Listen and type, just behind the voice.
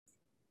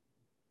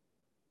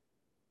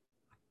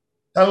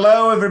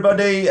Hello,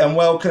 everybody, and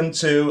welcome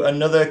to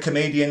another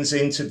comedian's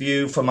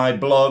interview for my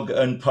blog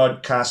and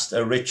podcast,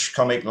 A Rich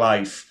Comic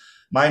Life.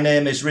 My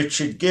name is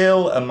Richard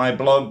Gill, and my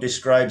blog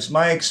describes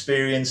my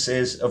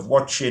experiences of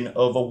watching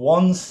over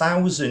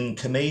 1,000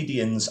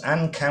 comedians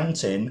and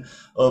counting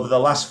over the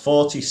last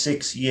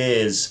 46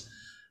 years.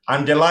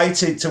 I'm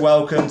delighted to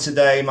welcome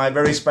today my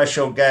very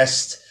special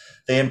guest,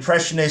 the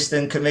impressionist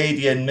and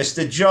comedian,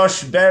 Mr.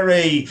 Josh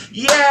Berry. Oh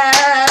wow!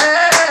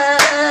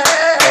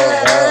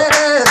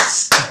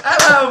 Yes!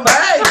 Hello,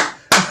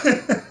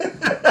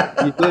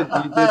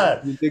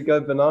 You did go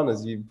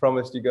bananas. You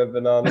promised you go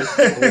bananas.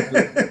 I wasn't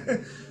mate.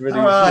 How really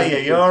are sure you?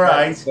 what You to all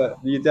expect, right?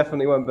 but you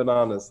definitely went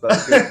bananas.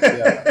 That's good.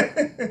 Yeah.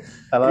 you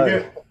Hello.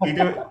 do, you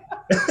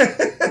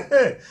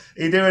do,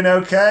 you doing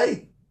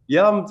okay?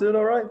 Yeah, I'm doing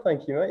all right,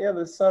 thank you, mate. Yeah,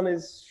 the sun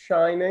is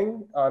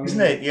shining. Isn't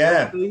I'm it?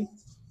 Yeah. healthy.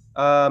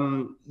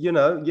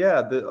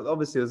 Yeah.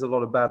 Obviously, there's a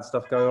lot of bad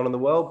stuff going on in the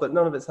world, but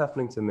none of it's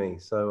happening to me.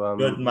 So,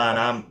 Good man.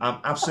 yeah. I'm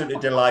absolutely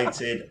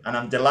delighted, and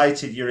I'm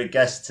delighted you're a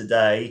guest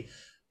today.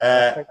 Oh,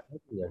 Uh, thank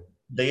you.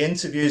 the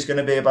interview is going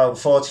to be about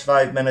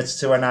 45 minutes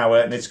to an hour,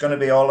 and it's going to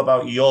be all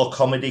about your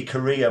comedy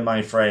career,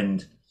 my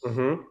friend.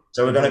 Mm-hmm.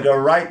 So we're going to Mm-hmm.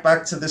 go right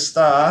back to the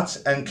start.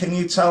 And can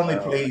you tell me, All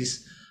right.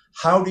 please,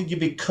 how did you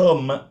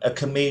become a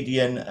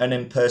comedian and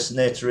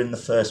impersonator in the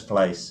first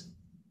place?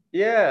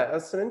 Yeah,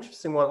 that's an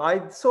interesting one.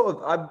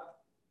 I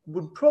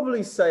would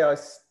probably say I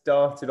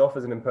started off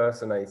as an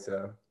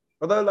impersonator.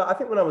 Although like, I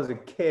think when I was a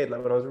kid,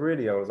 like when I was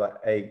really young, I was like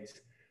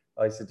 8,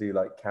 I used to do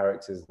like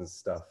characters and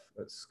stuff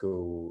at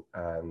school.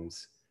 And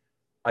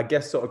I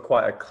guess sort of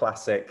quite a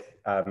classic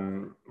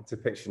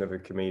depiction of a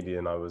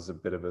comedian. I was a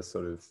bit of a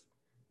sort of,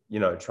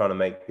 trying to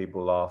make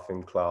people laugh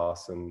in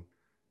class. And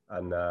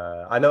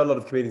I know a lot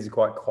of comedians are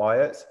quite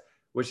quiet,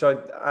 which I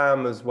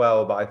am as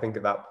well. But I think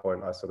at that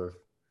point,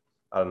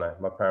 I don't know.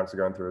 My parents are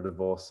going through a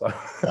divorce, so I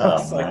Oh,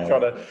 was like man.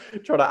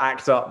 trying to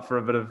act up for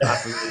a bit of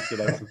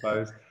affirmation, I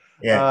suppose.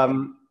 Yeah.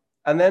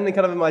 And then,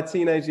 kind of in my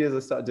teenage years, I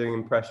started doing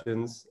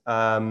impressions.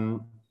 I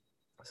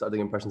started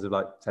doing impressions of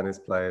like tennis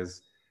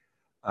players,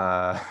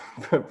 uh,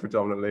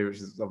 predominantly, which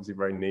is obviously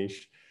very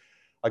niche.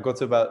 I got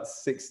to about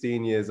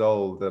 16 years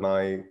old, and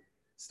I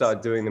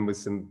started doing them with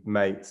some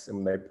mates,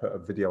 and they put a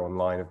video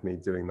online of me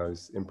doing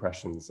those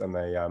impressions, and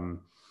they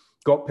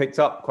got picked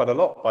up quite a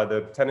lot by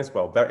the tennis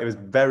world. It was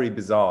very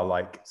bizarre,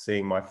 like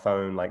seeing my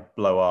phone like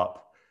blow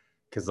up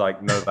because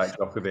like Novak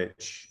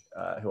Djokovic,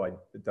 who I'd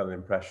done an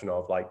impression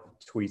of, like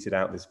tweeted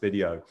out this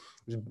video.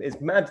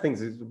 It's mad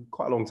things. It's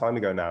quite a long time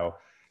ago now.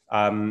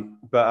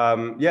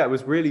 Yeah, it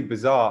was really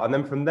bizarre. And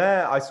then from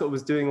there, I sort of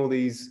was doing all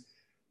these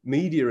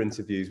media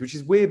interviews, which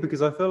is weird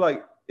because I feel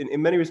like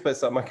in many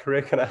respects, like my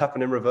career kind of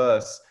happened in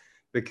reverse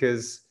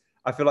because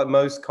I feel like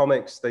most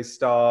comics, they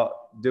start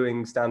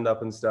doing stand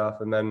up and stuff.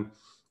 And then,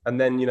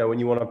 when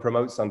you want to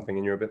promote something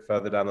and you're a bit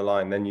further down the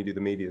line, then you do the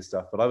media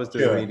stuff. But I was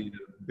doing Sure. media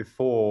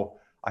before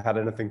I had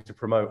anything to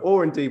promote,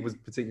 or indeed was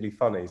particularly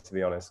funny, to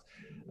be honest.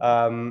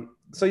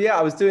 So yeah,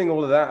 I was doing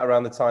all of that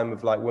around the time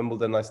of like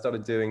Wimbledon. I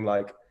started doing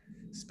like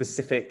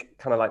specific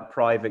kind of like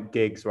private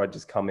gigs where I'd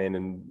just come in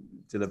and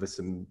deliver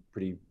some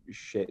pretty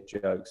shit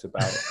jokes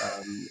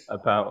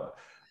about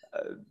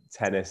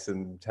tennis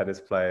and tennis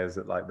players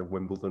at like the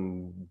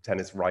Wimbledon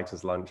tennis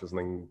writers lunch or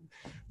something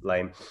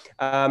lame.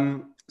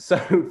 So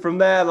from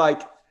there,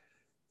 like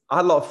I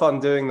had a lot of fun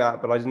doing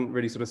that, but I didn't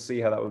really sort of see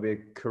how that would be a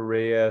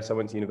career. So I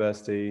went to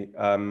university,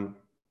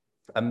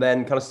 and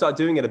then kind of started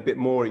doing it a bit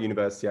more at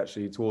university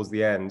actually towards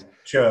the end.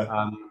 Sure.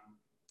 Um,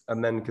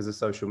 and then because of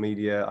social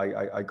media,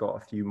 I got a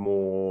few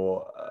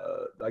more.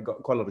 I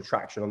got quite a lot of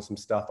traction on some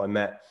stuff. I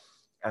met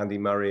Andy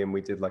Murray and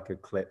we did like a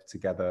clip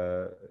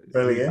together.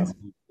 Brilliant.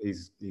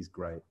 He's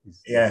great.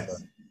 He's Yeah.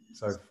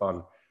 so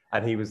fun.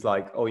 And he was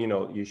like, "Oh,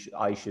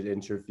 I should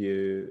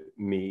interview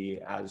me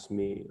as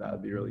me. That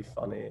would be really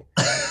funny."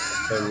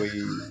 So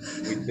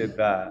we did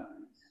that.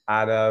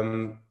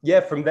 And yeah,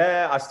 from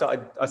there I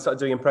started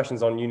doing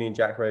impressions on Union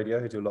Jack Radio,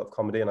 who do a lot of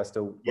comedy, and I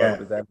still work Yeah.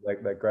 with them.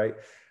 They're great.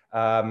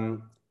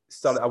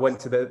 I went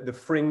to the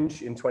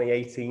Fringe in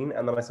 2018,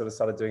 and then I sort of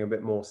started doing a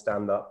bit more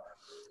stand up.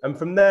 And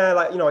from there,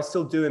 like I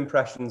still do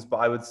impressions, but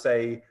I would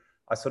say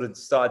I sort of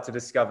started to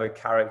discover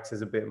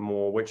characters a bit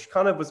more, which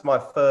kind of was my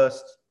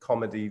first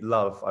comedy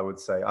love. I would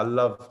say I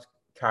loved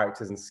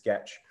characters and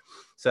sketch,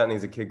 certainly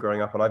as a kid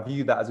growing up, and I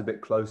viewed that as a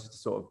bit closer to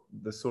sort of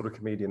the sort of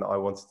comedian that I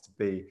wanted to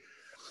be.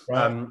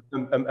 Right.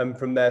 And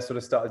from there, sort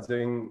of started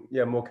doing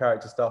more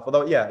character stuff.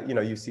 Although, yeah,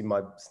 you see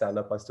my stand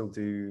up, I still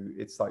do.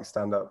 It's like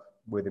stand up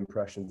with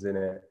impressions in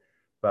it.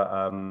 But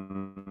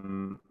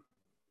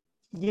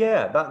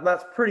yeah,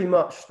 that's pretty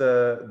much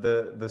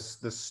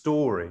the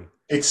story.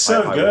 It's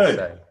so I would good.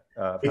 say.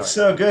 It's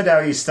so good how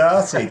you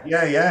started.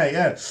 Yeah,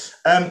 yeah,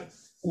 yeah.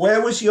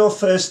 Where was your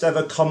first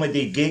ever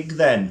comedy gig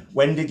then?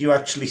 When did you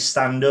actually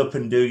stand up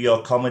and do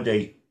your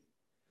comedy?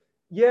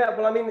 Yeah,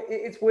 well, I mean,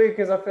 it's weird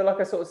because I feel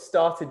like I sort of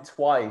started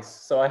twice.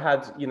 So I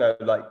had,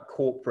 like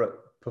corporate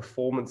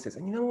performances.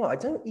 And you know what? I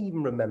don't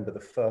even remember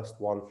the first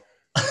one.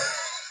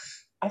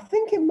 I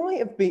think it might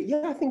have been,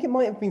 yeah, I think it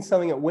might have been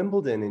something at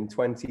Wimbledon in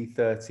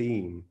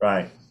 2013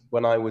 Right.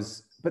 when I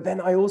was but then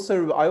I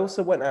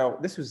also went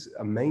out. This was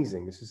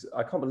amazing.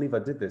 I can't believe I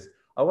did this.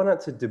 I went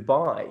out to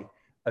Dubai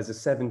as a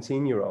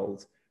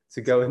 17-year-old to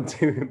go and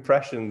do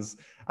impressions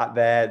at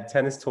their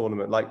tennis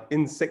tournament, like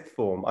in sixth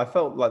form. I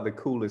felt like the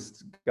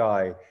coolest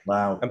guy.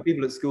 Wow. And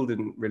people at school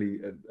didn't really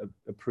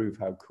approve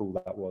how cool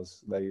that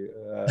was.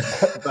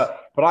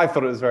 But I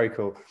thought it was very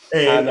cool.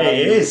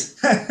 It is.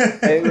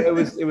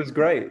 it was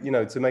great,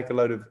 to make a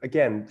load of,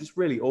 again, just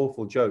really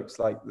awful jokes,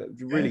 like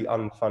really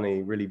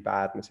unfunny, really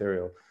bad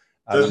material.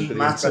 Doesn't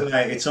matter,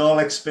 mate. It's all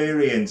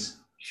experience.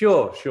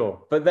 Sure.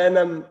 But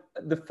then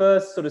the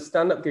first sort of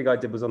stand-up gig I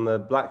did was on the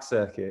Black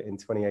Circuit in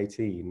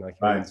 2018. I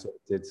came and sort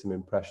of did some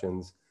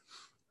impressions.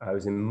 I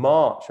was in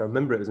March. I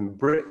remember it was in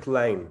Brick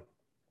Lane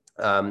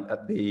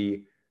at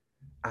the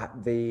I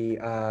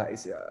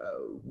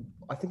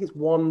think it's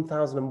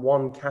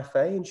 1001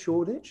 Cafe in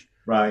Shoreditch.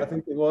 Right. I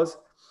think it was.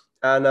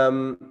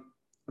 And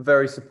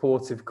very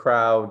supportive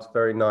crowd,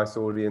 very nice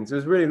audience. It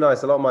was really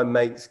nice. A lot of my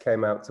mates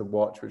came out to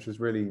watch, which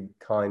was really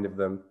kind of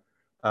them.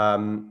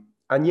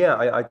 And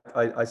yeah,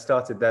 I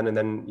started then, and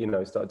then,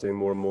 started doing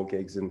more and more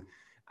gigs, and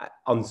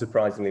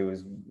unsurprisingly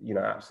was,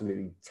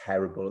 absolutely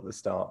terrible at the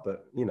start,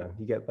 but you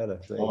get better.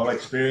 All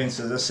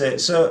experiences, that's it.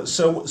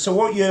 So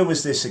what year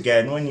was this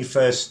again when you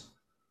first?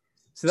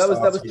 So that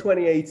was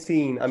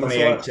 2018.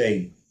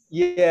 2018.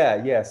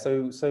 Yeah.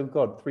 So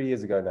God, 3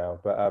 years ago now,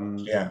 but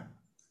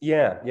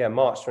yeah,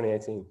 March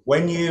 2018.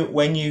 When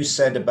you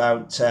said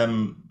about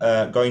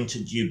going to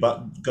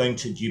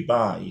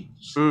Dubai,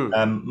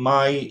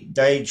 my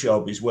day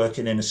job is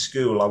working in a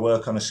school. I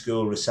work on a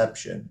school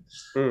reception,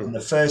 and the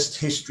first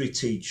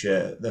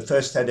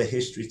head of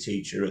history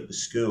teacher at the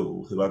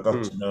school, who I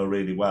got to know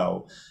really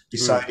well,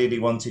 decided he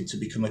wanted to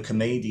become a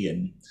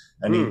comedian,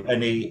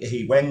 and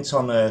he went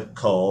on a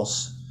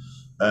course,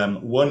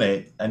 won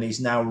it, and he's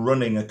now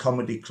running a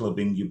comedy club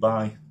in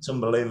Dubai. It's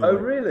unbelievable. Oh,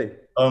 really?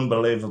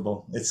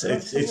 Unbelievable. It's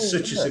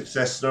such a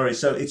success story.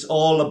 So it's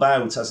all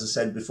about, as I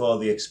said before,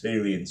 the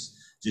experience.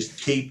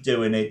 Just keep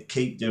doing it.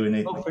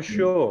 Oh, for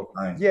sure.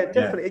 Yeah,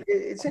 definitely. Yeah.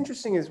 It's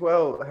interesting as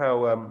well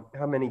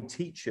how many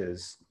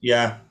teachers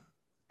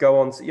go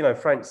on to,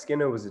 Frank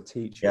Skinner was a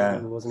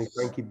teacher, wasn't he?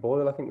 Frankie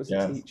Boyle, I think, was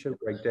a teacher.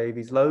 Greg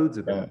Davies, loads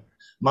of them.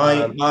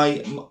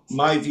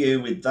 My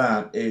view with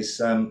that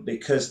is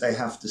because they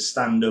have to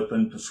stand up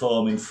and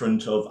perform in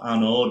front of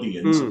an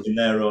audience, in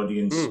their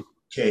audience,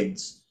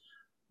 kids.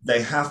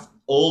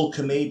 All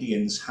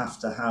comedians have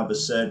to have a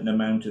certain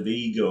amount of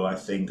ego, I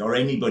think, or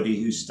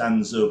anybody who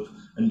stands up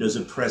and does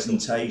a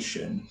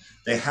presentation,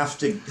 they have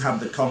to have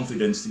the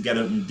confidence to get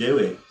up and do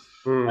it.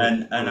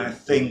 And I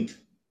think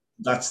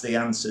that's the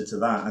answer to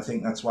that. I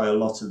think that's why a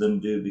lot of them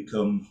do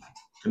become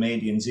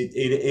comedians. It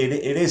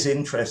is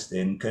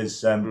interesting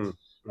because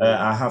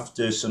I have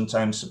to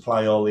sometimes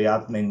supply all the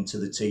admin to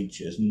the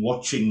teachers, and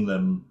watching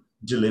them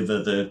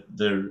deliver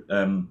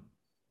the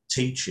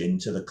teaching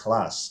to the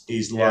class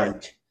is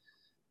like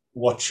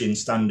watching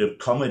stand-up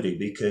comedy,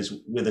 because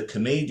with a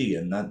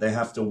comedian that they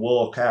have to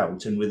walk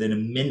out and within a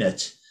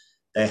minute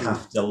they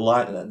have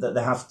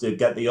to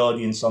get the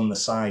audience on the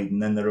side,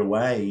 and then they're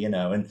away,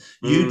 and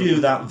you do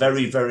that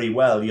very, very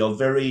well. You're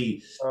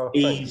very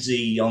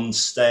easy on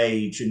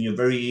stage, and you're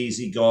very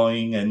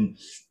easygoing and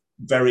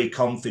very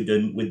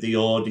confident with the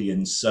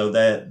audience, so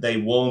they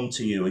warm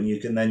to you, and you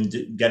can then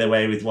get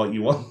away with what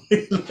you want,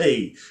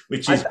 really,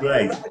 which is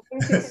great. I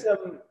think it's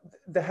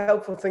the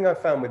helpful thing I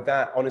found with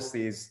that,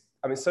 honestly, is,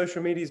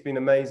 social media has been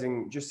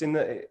amazing, just in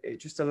that it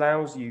just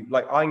allows you,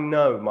 like, I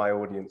know my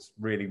audience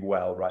really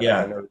well, right?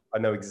 Yeah. I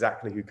know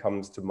exactly who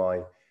comes to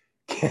my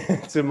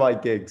to my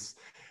gigs.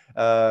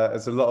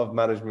 There's a lot of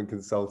management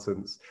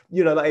consultants.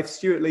 Like if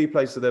Stuart Lee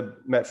plays to the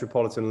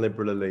Metropolitan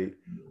Liberal elite,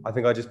 I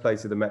think I just play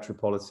to the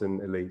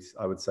Metropolitan elite.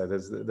 I would say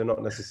they're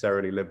not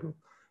necessarily liberal,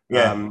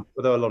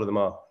 although a lot of them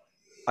are.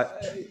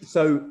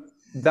 So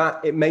that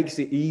it makes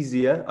it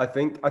easier. I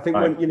think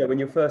right. when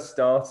you're first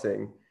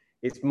starting,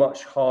 it's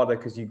much harder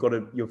because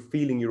you're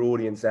feeling your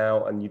audience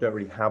out and you don't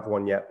really have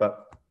one yet.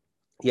 But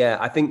yeah,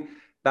 I think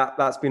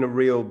that's been a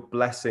real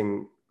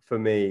blessing for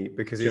me,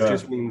 because it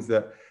just means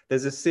that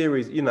there's a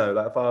series,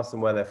 like if I ask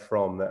them where they're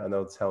from, and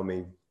they'll tell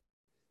me,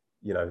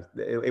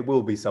 it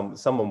will be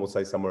someone will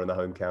say somewhere in the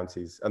home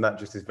counties, and that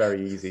just is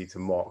very easy to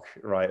mock,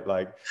 right?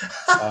 Like,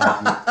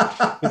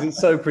 because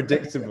it's so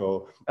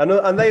predictable,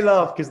 and they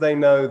laugh because they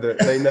know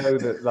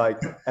that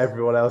like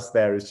everyone else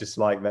there is just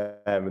like them,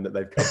 and that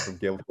they've come from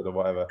Guildford or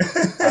whatever.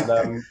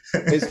 And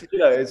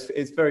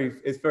it's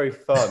very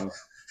fun,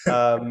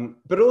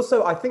 but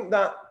also I think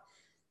that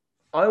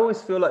I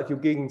always feel like if you're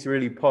gigging to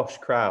really posh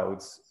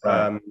crowds,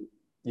 right. And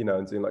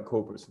doing like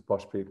corporates for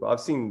posh people. I've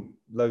seen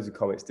loads of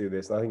comics do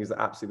this, and I think it's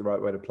absolutely the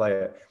right way to play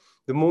it.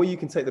 The more you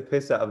can take the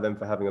piss out of them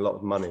for having a lot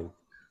of money,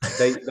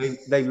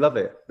 they love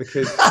it,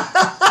 because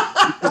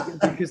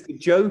the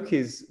joke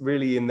is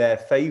really in their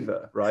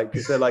favor, right?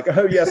 Because they're like,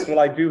 oh yes, well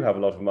I do have a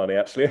lot of money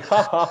actually,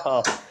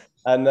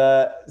 and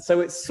so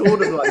it's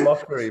sort of like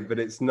mockery, but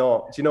it's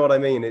not. Do you know what I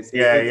mean? It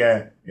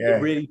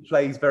really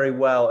plays very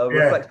well. It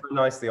reflects very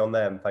nicely on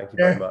them. Thank you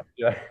very much.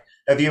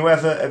 Have you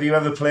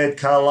ever played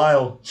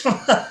Carlisle?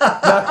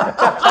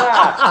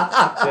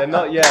 Yeah,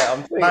 not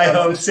yet. My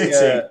home Seeing,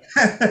 city.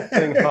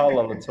 seeing Hull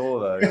on the tour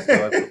though,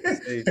 so I've got to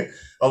see.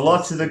 A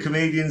lot of the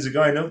comedians are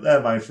going up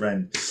there, my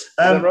friend. Is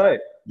that right?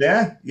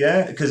 Yeah,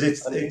 because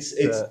I need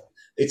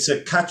it's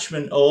a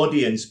catchment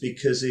audience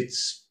because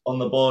it's on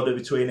the border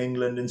between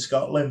England and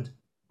Scotland.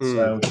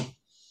 So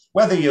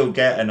whether you'll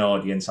get an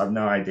audience, I've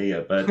no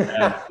idea. But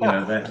you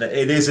know,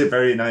 it is a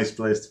very nice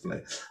place to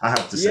play. I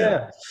have to say.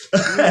 Yeah.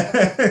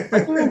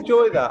 I do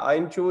enjoy that. I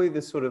enjoy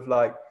the sort of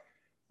like,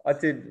 I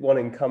did one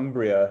in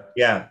Cumbria,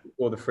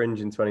 or the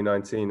Fringe in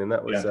 2019, and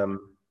that was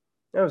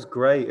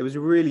great. It was a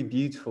really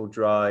beautiful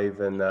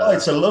drive, and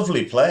it's a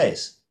lovely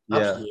place.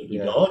 Yeah, absolutely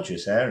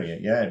gorgeous area.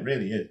 Yeah, it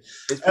really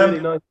is. It's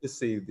really nice to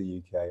see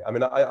the UK. I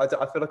mean, I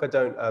feel like I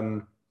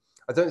don't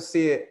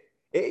see it.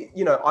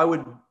 You know,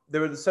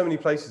 there are so many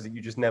places that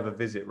you just never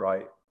visit,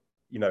 right?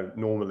 You know,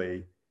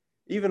 normally,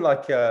 even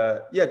like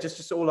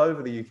just all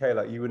over the UK,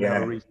 like you wouldn't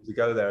have a reason to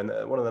go there. And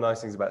one of the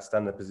nice things about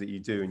stand-up is that you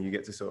do, and you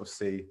get to sort of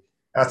see.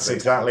 That's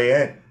exactly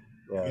it.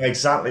 Yeah.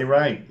 Exactly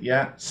right.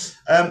 Yeah.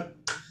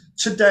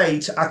 To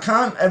date, I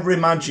can't ever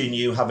imagine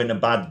you having a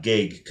bad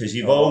gig because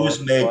you've always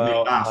made me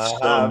laugh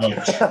so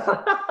much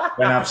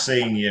when I've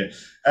seen you.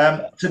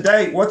 To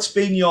date, what's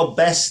been your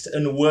best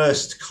and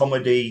worst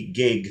comedy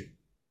gig?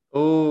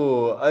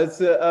 Oh,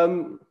 it's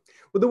I'll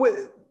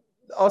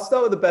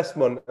start with the best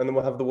one, and then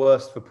we'll have the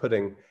worst for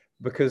pudding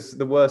because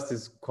the worst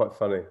is quite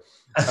funny.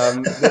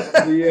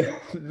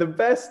 The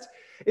best.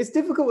 It's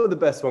difficult with the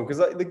best one because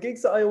like the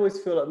gigs that I always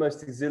feel like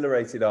most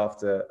exhilarated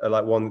after are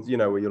like ones, you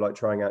know, where you're like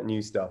trying out new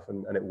stuff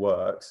and it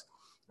works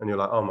and you're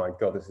like, oh my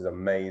God, this is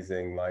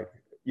amazing. Like,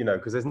 you know,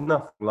 because there's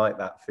nothing like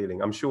that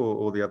feeling. I'm sure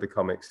all the other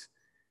comics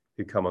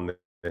who come on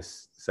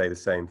this say the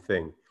same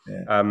thing.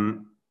 Yeah.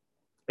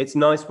 It's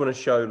nice when a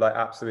show like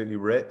absolutely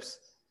rips.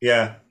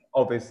 Yeah.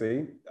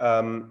 Obviously.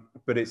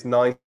 But it's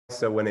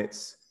nicer when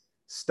it's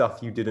stuff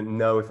you didn't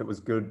know if it was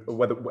good or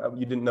whether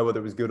you didn't know whether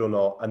it was good or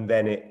not, and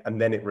then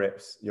it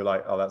rips. You're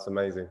like, oh, that's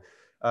amazing.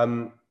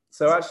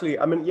 So actually,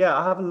 I mean, yeah,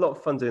 I have a lot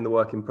of fun doing the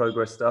work in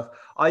progress stuff.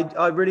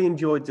 I really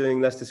enjoyed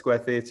doing Leicester Square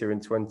Theatre in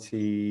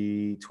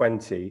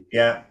 2020.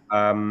 Yeah.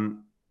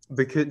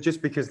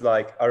 Because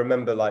like I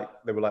remember like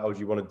they were like, oh, do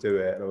you want to do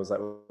it? And I was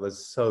like, well,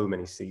 there's so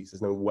many seats.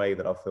 There's no way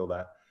that I'll fill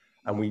that.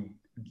 And we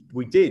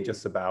did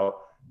just about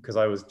because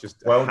I was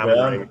just well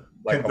done.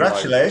 Like,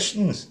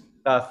 congratulations.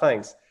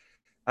 Thanks.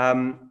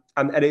 And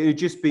it would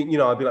just be, you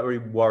know, I'd be like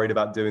really worried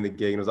about doing the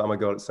gig and I was like, oh my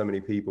God, it's so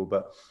many people,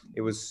 but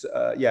it was,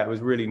 it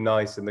was really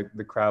nice and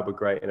the crowd were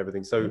great and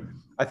everything. So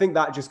I think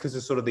that just because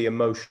of sort of the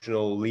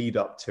emotional lead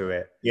up to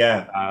it.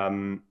 Yeah.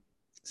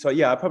 So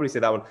yeah, I'd probably say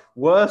that one.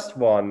 Worst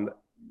one,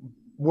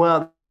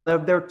 well,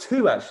 there are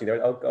two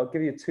actually. I'll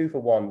give you 2 for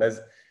 1.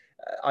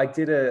 I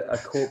did a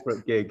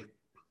corporate gig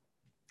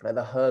at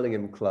the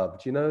Hurlingham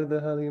Club. Do you know the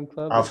Hurlingham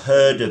Club? I've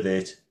heard of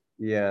it.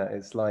 Yeah,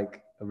 it's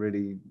like a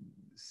really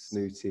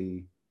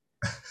snooty.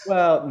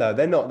 Well, no,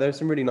 they're not. There's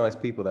some really nice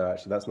people there,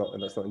 actually. That's not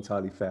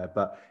entirely fair.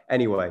 But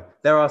anyway,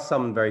 there are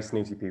some very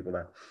snooty people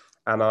there.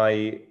 And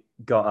I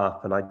got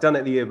up and I'd done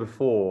it the year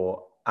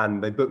before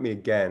and they booked me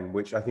again,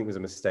 which I think was a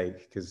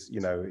mistake because, you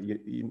know,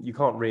 you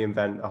can't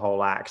reinvent a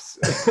whole act.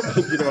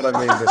 You know what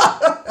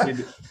I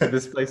mean? In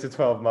this place of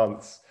 12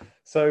 months.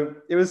 So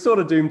it was sort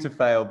of doomed to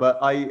fail, but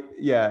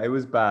it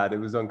was bad. It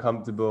was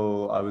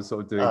uncomfortable. I was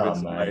sort of doing bits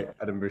of my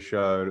Edinburgh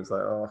show and it was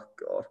like, oh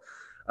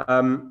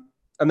God.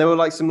 And there were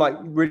like some like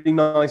really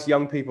nice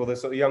young people.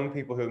 There's sort of young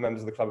people who were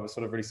members of the club who were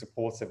sort of really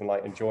supportive and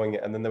like enjoying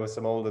it. And then there were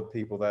some older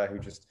people there who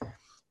just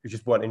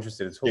weren't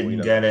interested at all.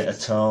 Didn't get it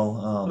at all.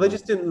 Well, they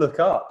just didn't look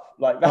up.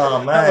 Like that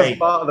was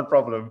part of the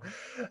problem.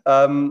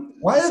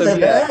 Why are they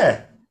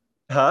there?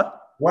 Huh?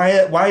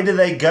 Why do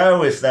they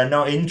go if they're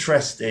not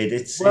interested?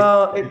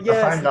 I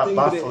find that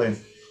baffling.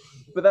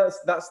 But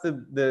that's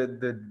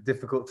the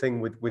difficult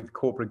thing with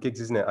corporate gigs,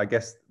 isn't it? I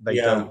guess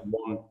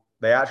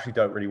they actually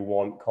don't really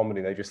want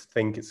comedy. They just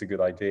think it's a good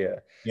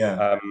idea.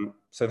 Yeah.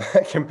 So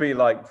that can be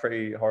like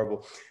pretty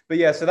horrible. But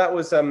yeah, so that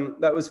was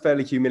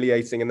fairly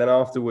humiliating. And then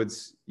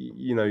afterwards,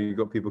 you know, you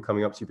got people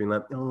coming up to you being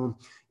like, oh,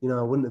 you know,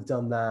 I wouldn't have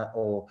done that.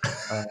 Or,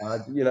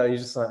 you know, you're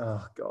just like,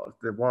 oh God,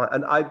 why?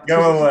 And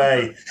go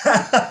away.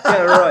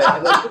 Yeah, right.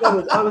 And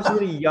I was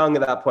really young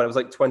at that point. I was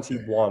like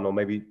 21 or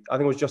maybe, I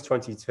think it was just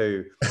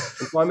 22.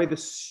 And so I made the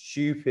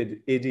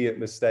stupid idiot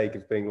mistake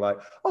of being like,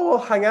 oh, I'll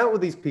hang out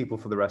with these people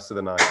for the rest of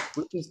the night,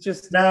 which is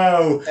just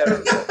terrible.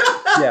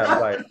 Yeah,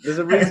 right. There's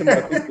a reason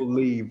why people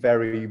leave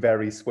very,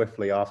 very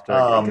swiftly after.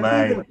 Oh,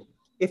 man.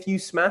 If you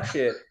smash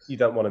it, you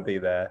don't want to be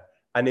there.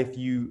 And if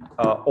you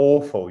are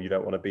awful, you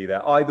don't want to be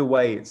there. Either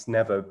way, it's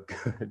never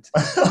good.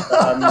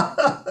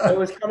 It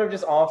was kind of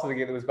just after the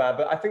gig that was bad.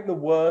 But I think the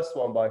worst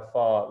one by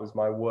far was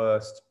my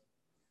worst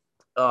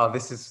Oh,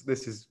 this is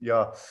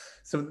yeah.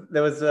 So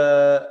there was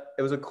a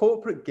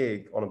corporate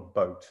gig on a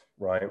boat,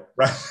 right?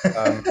 Right.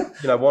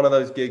 One of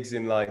those gigs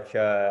in like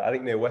I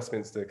think near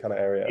Westminster kind of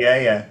area.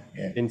 Yeah.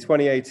 In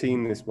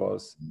 2018, this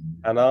was,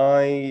 and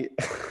I,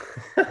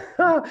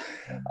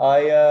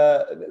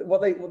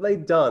 what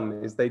they'd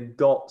done is they'd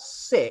got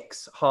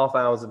 6 half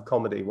hours of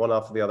comedy, one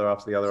after the other,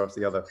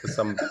 for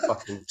some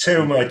fucking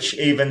Too much,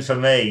 even for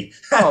me.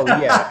 Oh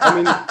yeah, I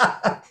mean,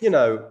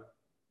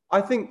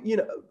 I think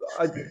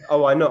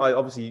I know.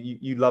 Obviously,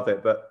 you love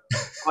it, but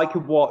I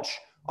could watch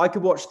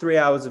 3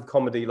 hours of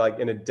comedy like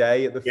in a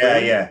day at the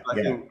Fringe. I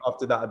think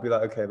after that, I'd be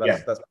like, okay,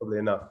 that's probably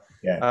enough.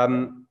 Yeah.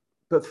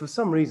 But for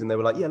some reason, they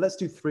were like, yeah, let's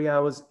do 3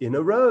 hours in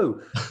a row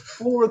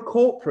for a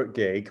corporate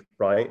gig,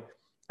 right?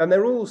 And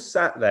they're all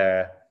sat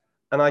there,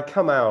 and I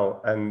come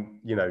out, and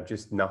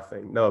just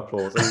nothing, no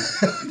applause, and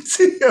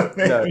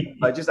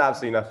like just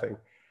absolutely nothing.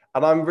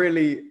 And I'm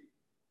really,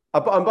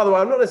 and by the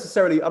way, I'm not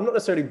necessarily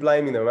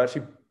blaming them. I'm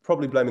actually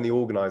probably blaming the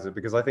organizer,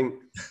 because I think,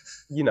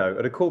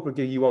 at a corporate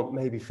gig, you want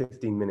maybe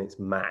 15 minutes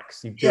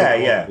max.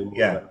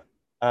 Yeah.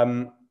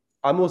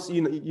 I'm also,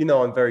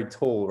 I'm very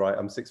tall, right?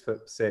 I'm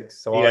 6'6".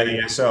 So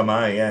so am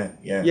I.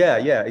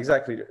 Yeah,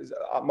 exactly.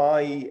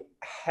 My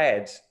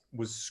head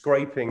was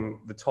scraping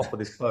the top of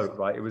this boat,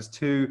 right? It was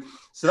so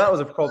that was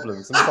a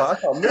problem. So I was like,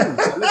 I can't move.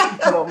 I literally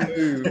cannot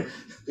move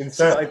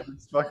inside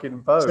this fucking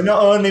boat. So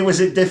not only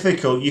was it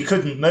difficult, you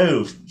couldn't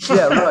move.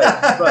 Yeah,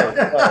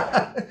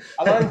 right.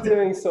 And I'm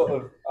doing sort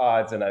of,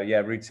 I don't know,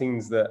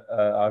 routines that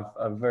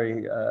I've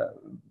very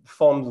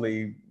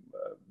fondly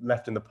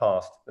left in the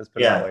past, let's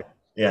put it that way.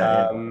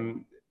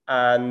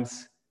 And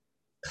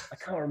I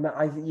can't remember.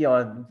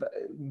 I'm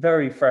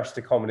very fresh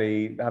to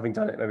comedy, having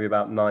done it maybe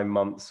about 9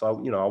 months. So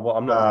I'm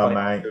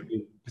not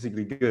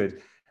particularly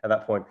good at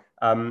that point.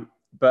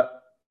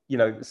 But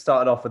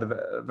started off with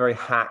a very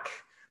hack,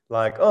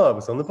 like, oh, I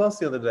was on the bus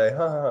the other day,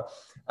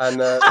 and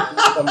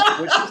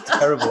which is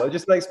terrible. It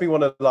just makes me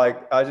want to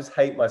I just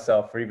hate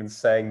myself for even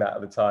saying that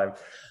at the time.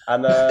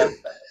 And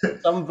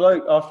some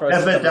bloke after I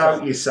never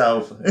doubt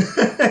yourself.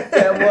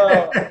 Yeah,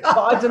 well, but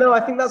I don't know. I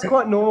think that's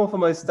quite normal for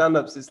most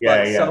stand-ups. It's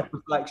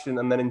self-reflection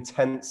and then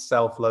intense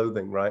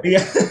self-loathing, right?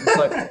 Yeah. It's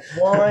like,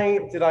 why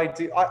did I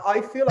do?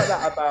 I feel like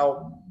that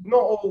about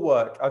not all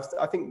work.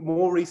 I think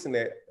more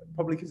recently,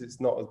 probably because it's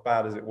not as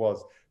bad as it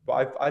was,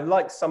 but I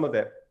like some of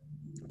it.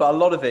 But a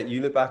lot of it,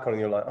 you look back on and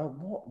you're like, oh,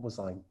 what was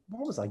I doing?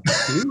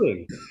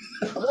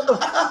 What the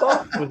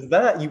fuck was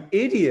that, you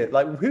idiot?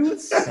 Like, who would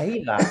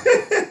say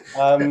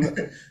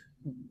that?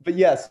 But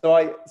yeah,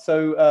 so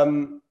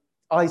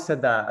I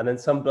said that, and then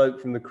some bloke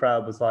from the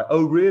crowd was like,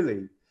 oh,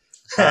 really?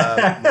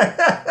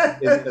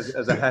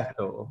 As a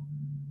heckle.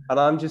 And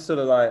I'm just sort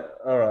of like,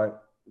 all right,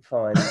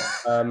 fine.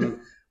 And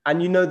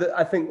that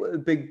I think a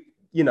big,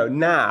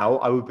 now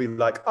I would be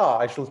like,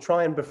 I shall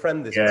try and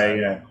befriend this man.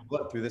 Yeah.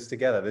 Work through this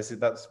together.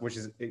 Which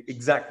is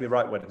exactly the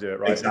right way to do it,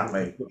 right?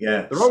 Exactly.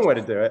 Yeah. The wrong way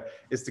to do it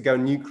is to go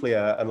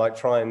nuclear and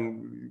try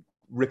and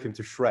rip him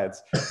to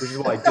shreds, which is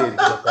what I did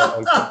because I felt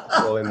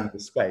uncomfortable in the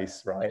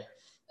space, right?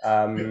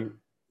 And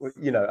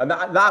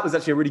that was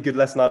actually a really good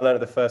lesson I learned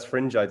at the first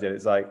Fringe I did.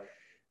 It's like,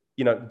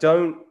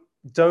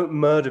 don't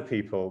murder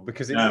people,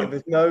 because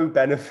there's no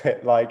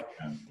benefit. Like,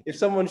 if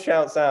someone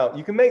shouts out,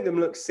 you can make them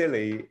look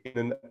silly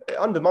and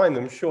undermine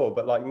them, sure,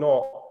 but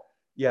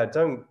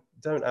don't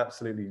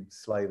absolutely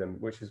slay them,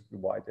 which is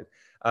what I did.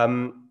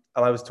 And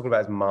I was talking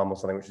about his mum or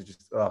something, which is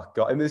just, oh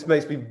God, and this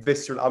makes me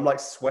visceral. I'm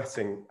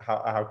sweating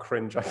how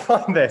cringe I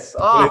find this.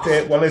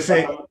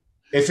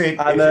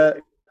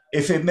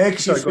 If it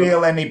makes you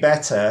feel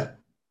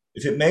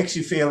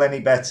any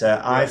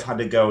better, I've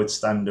had a go at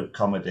stand-up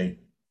comedy.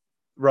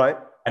 Right.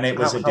 And it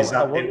was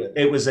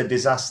it was a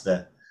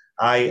disaster.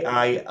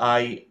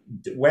 I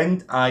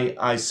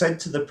said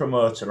to the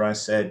promoter, I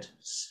said,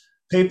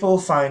 people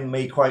find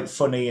me quite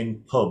funny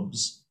in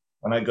pubs.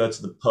 When I go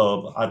to the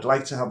pub, I'd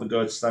like to have a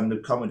go at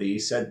stand-up comedy. He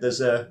said,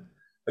 there's a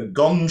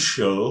gong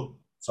show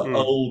for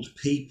old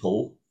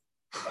people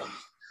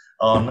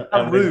on.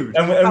 And we've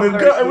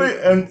got,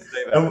 and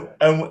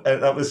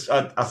that was,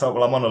 I thought,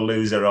 well, I'm on a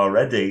loser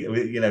already,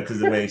 because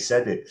the way he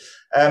said it.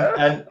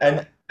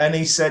 And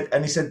he said,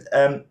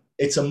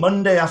 it's a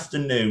Monday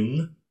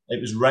afternoon. It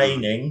was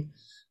raining,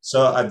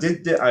 so I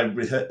did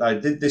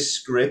this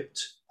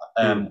script,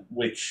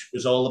 which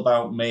was all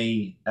about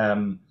me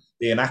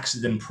being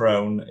accident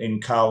prone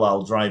in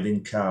Carlisle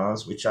driving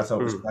cars, which I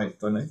thought was quite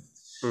funny.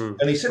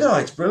 And he said, "Oh,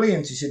 it's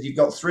brilliant." He said, "You've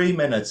got 3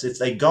 minutes. If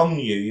they gong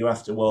you, you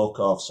have to walk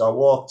off." So I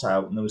walked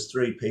out, and there was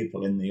 3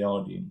 people in the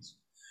audience.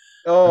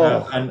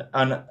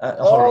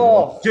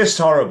 Horrible, just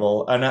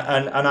horrible. And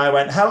I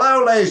went,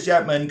 "Hello, ladies and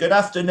gentlemen, good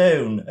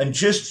afternoon." And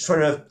just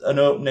for an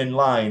opening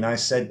line, I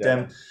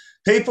said,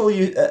 people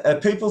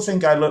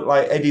think I look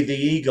like Eddie the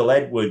Eagle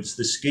Edwards,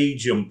 the ski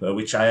jumper,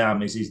 which I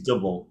am. Is his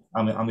double?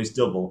 I'm his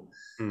double.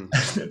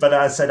 But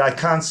I said, I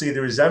can't see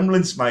the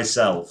resemblance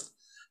myself.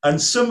 And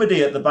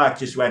somebody at the back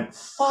just went,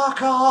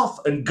 "Fuck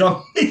off," and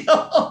got me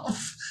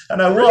off.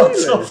 And I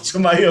walked up to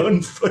my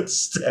own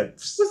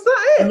footsteps. Was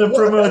that it? And the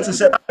promoter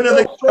said,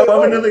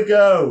 have another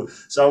go.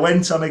 So I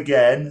went on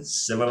again.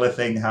 Similar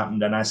thing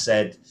happened. And I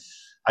said,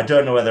 I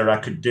don't know whether I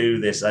could do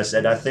this. I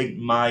said, I think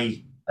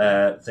my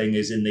thing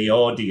is in the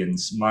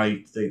audience.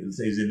 My thing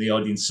is in the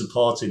audience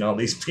supporting all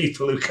these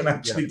people who can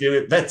actually do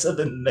it better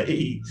than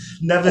me.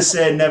 Never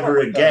say never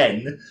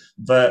again,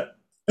 but...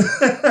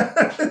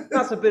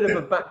 That's a bit of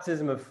a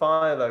baptism of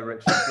fire, though,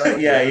 Richard.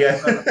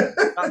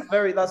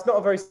 That's not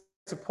a very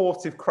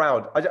supportive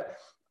crowd. I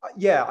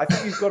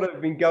think you've got to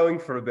have been going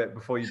for a bit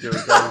before you do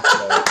it.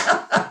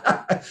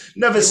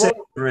 Never say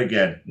never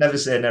again. Never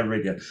say never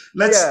again.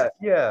 That's harsh,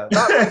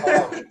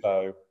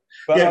 though.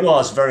 But, it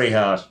was very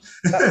hard.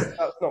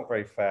 That's not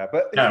very fair.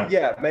 But no.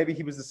 Yeah, maybe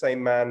he was the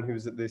same man who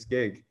was at this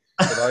gig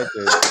that I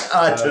did.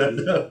 I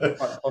don't know.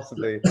 Quite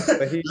possibly.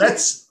 But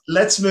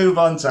let's move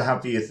on to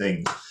happier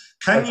things.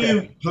 Can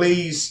you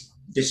please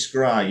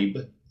describe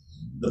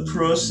the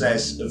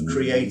process of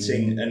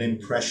creating an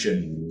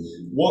impression?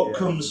 What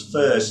comes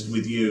first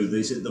with you?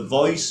 Is it the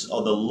voice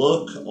or the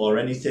look or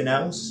anything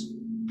else?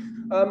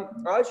 I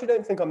actually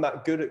don't think I'm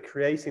that good at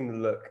creating the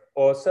look,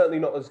 or certainly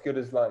not as good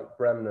as like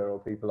Bremner or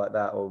people like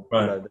that. Or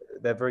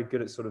they're very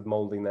good at sort of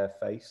molding their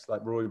face.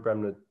 Like Roy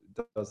Bremner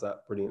does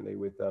that brilliantly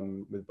with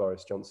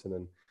Boris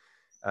Johnson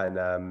and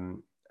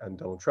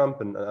Donald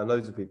Trump and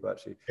loads of people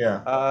actually.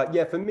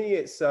 For me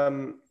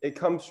it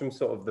comes from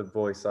sort of the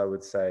voice, I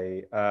would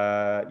say.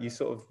 You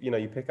sort of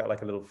you pick out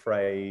like a little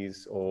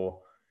phrase, or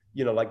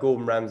like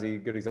Gordon Ramsay,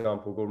 good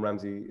example. Gordon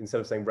Ramsay,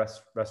 instead of saying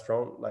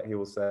restaurant, like he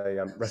will say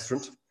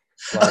restaurant.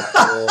 Like,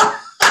 or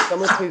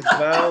some of his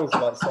vowels,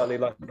 like slightly,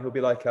 like he'll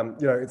be like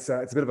it's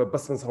a bit of a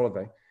busman's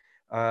holiday.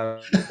 A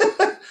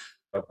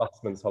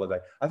busman's holiday.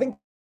 I think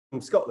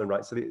from Scotland,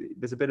 right? So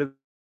there's a bit of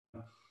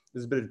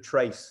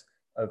trace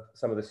of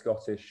some of the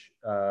Scottish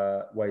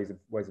ways of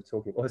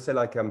talking. Or let's say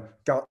like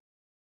it's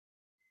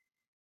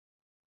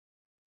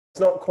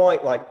not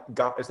quite like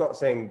it's not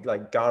saying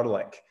like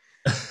garlic,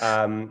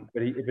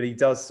 but he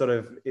does sort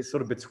of, it's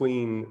sort of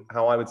between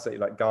how I would say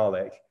like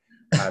garlic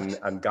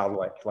and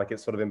garlic, like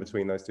it's sort of in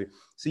between those two.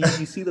 So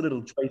you see the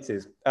little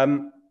traces,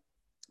 but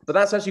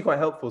that's actually quite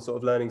helpful, sort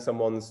of learning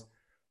someone's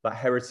like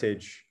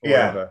heritage or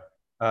whatever,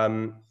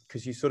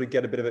 because you sort of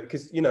get a bit of it.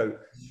 Because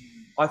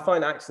I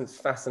find accents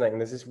fascinating.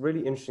 There's this really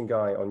interesting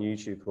guy on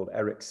YouTube called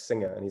Eric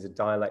Singer, and he's a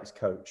dialects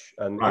coach.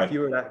 And if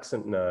you're an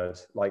accent nerd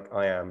like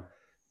I am,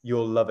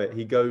 you'll love it.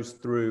 He goes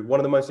through one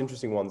of the most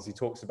interesting ones. He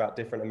talks about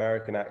different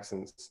American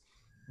accents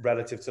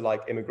relative to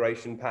like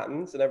immigration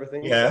patterns and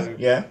everything.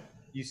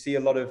 You see a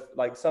lot of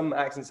like some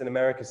accents in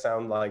America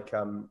sound like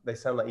they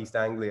sound like East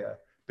Anglia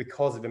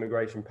because of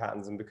immigration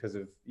patterns and because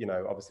of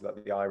obviously like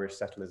the Irish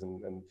settlers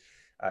and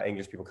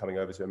English people coming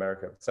over to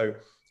America. So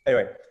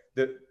anyway,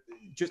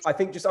 I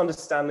think just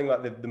understanding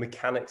like the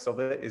mechanics of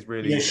it is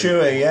really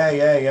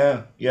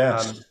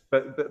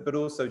but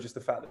also just the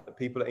fact that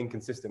people are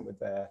inconsistent with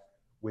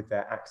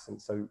their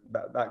accents. So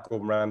that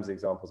Gordon Ramsay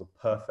example is a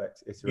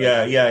perfect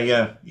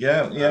iteration.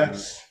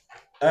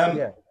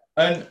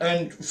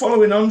 And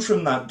following on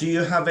from that, do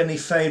you have any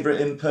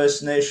favorite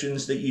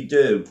impersonations that you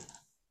do?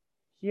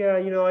 Yeah,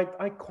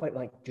 I quite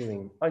like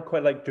doing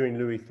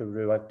Louis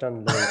Theroux. I've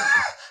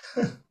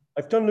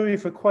done Louis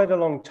for quite a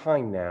long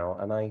time now,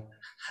 and I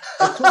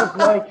sort of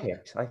like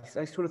it.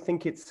 I sort of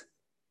think it's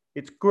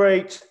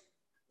great.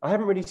 I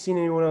haven't really seen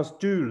anyone else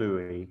do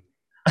Louis,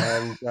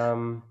 and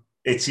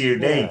it's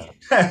unique.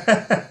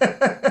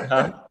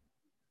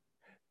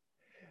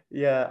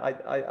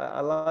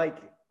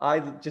 I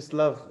just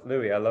love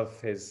Louis. I love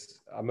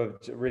I'm a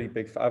really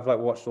big fan. I've like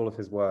watched all of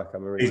his work.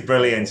 He's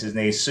brilliant, isn't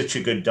he? He's such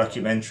a good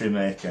documentary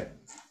maker.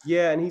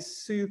 Yeah, and he's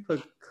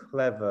super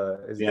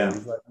clever, isn't he?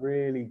 He's like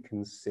really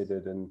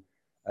considered and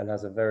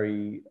has a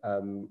very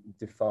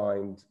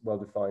well-defined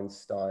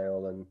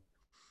style. And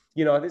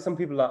I think some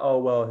people are like, oh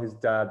well, his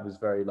dad was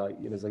very like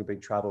he's like a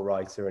big travel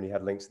writer and he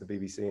had links to the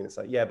BBC, and it's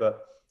like, yeah,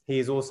 but he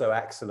is also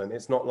excellent.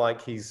 It's not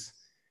like he's,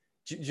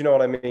 do you know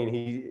what I mean?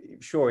 He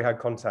had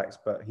contacts,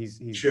 but he's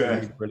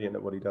really brilliant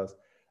at what he does.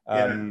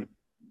 And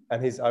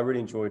I really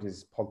enjoyed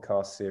his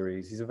podcast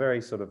series. He's a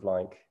very sort of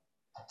like,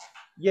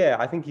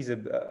 I think he's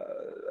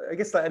I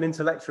guess like an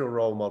intellectual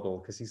role model,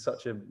 because he's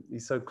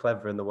so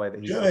clever in the way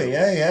that he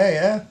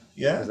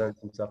presents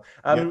himself.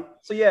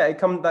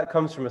 That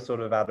comes from a sort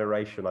of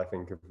adoration, I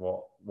think, of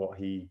what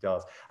he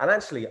does. And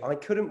actually, I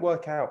couldn't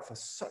work out for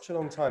such a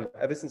long time,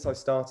 ever since I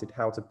started,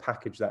 how to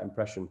package that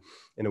impression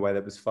in a way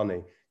that was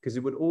funny, because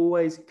it would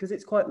always, because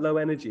it's quite low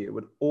energy, it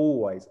would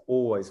always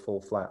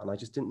fall flat, and I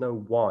just didn't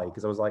know why.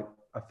 Because I was like,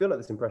 I feel like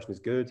this impression is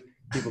good.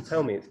 People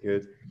tell me it's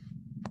good.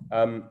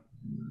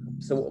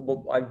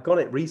 So I got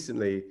it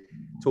recently,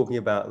 talking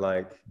about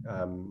like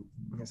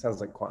it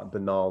sounds like quite a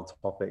banal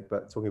topic,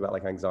 but talking about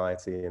like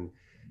anxiety and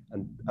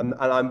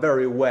I'm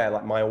very aware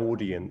like my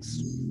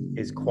audience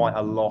is quite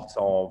a lot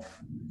of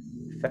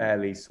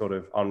fairly sort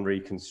of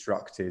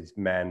unreconstructed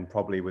men,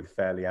 probably with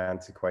fairly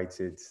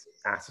antiquated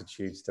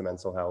attitudes to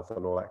mental health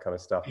and all that kind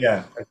of stuff.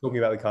 Yeah. And talking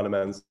about the kind of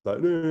men like,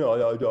 no,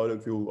 I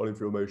don't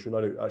feel emotion.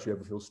 I don't actually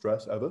ever feel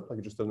stress ever. Like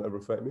it just doesn't ever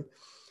affect me.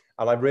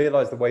 And I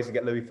realized the way to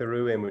get Louis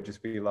Theroux in would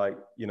just be like,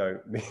 you know,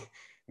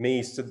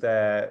 me stood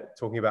there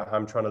talking about how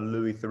I'm trying to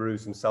Louis Theroux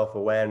some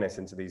self-awareness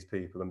into these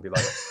people and be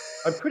like,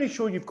 I'm pretty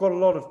sure you've got a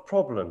lot of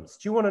problems.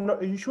 Do you want to know?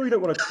 Are you sure you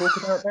don't want to talk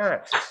about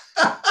that?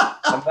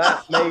 And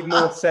that made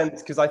more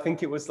sense because I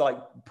think it was like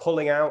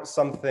pulling out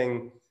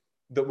something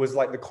that was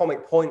like the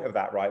comic point of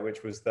that, right?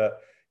 Which was that,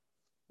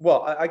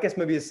 well, I guess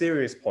maybe a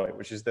serious point,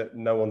 which is that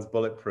no one's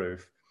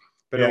bulletproof,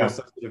 but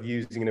also sort of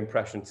using an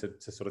impression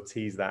to sort of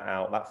tease that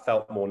out. That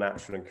felt more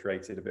natural and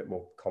created a bit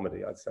more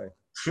comedy, I'd say.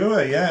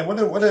 Sure, yeah. What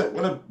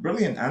a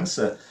brilliant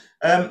answer.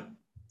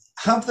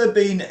 Have there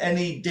been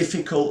any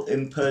difficult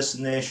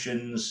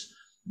impersonations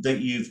that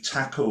you've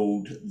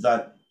tackled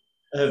that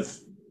have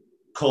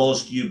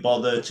caused you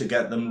bother to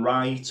get them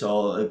right,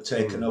 or have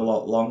taken a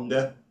lot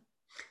longer?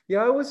 Yeah,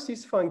 I always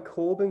used to find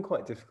Corbyn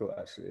quite difficult,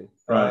 actually.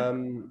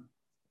 Right.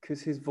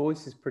 Because his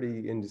voice is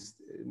pretty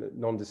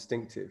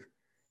non-distinctive.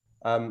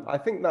 I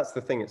think that's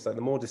the thing. It's like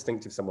the more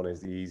distinctive someone is,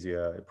 the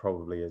easier it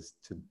probably is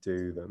to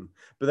do them.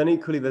 But then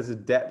equally, there's a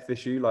depth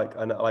issue.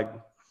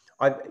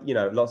 You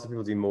know, lots of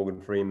people do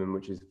Morgan Freeman,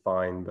 which is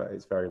fine, but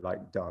it's very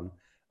like done.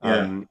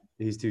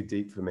 He's too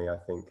deep for me, I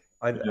think.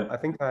 I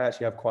think I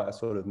actually have quite a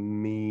sort of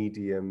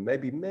medium,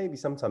 maybe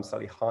sometimes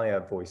slightly higher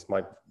voice.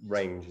 My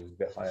range is a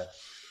bit higher.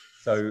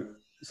 So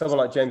someone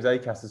like James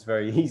Acaster is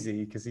very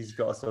easy because he's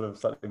got a sort of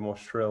slightly more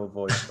shrill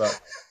voice.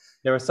 But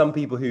there are some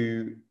people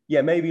who,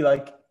 yeah, maybe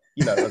like,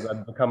 you know, as I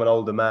become an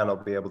older man,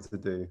 I'll be able to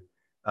do.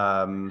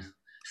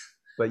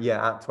 But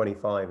yeah, at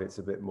 25, it's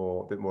a bit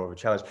more of a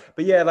challenge.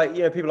 But yeah, like,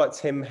 you know, people like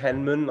Tim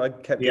Henman, I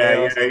kept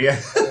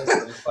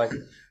it's like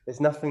there's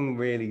nothing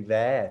really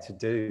there to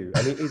do.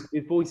 I mean,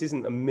 his voice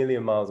isn't a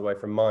million miles away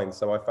from mine,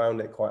 so I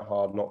found it quite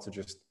hard not to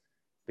just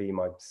be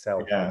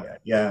myself.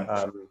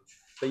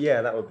 But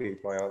yeah, that would be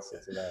my answer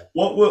to that.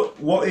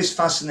 What is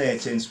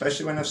fascinating,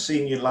 especially when I've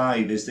seen you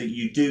live, is that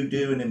you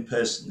do an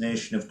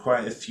impersonation of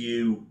quite a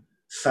few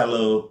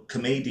fellow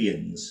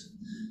comedians.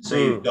 So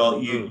you've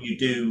got you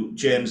do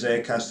James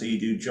Acaster, you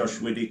do Josh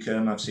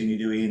Widdicombe. I've seen you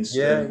do Ian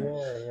Stern.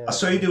 Yeah. I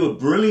saw you do a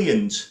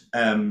brilliant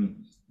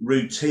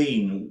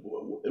routine,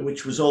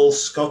 which was all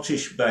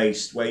Scottish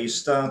based, where you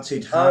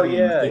started high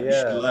and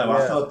finished low.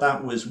 I thought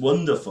that was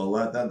wonderful.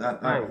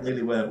 That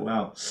really worked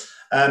well.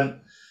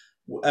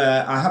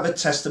 I have a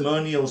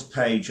testimonials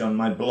page on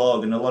my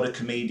blog, and a lot of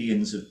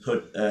comedians have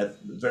put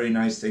very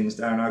nice things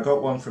down. I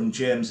got one from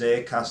James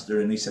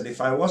Acaster, and he said,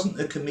 if I wasn't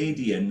a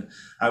comedian,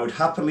 I would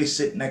happily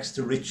sit next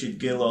to Richard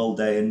Gill all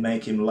day and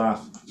make him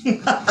laugh.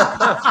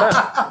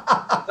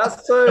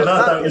 That's so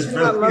that was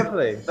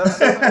lovely. That's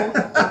so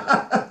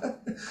awesome.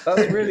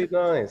 That's really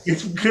nice.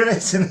 It's great,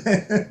 isn't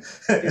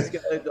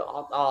it?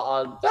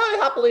 I'll very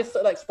happily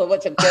sit next to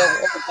Richard Gill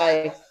all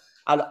day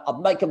and I'll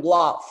make him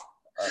laugh.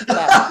 Thank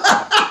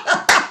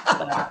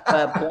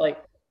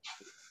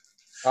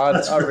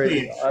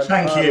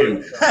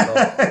you.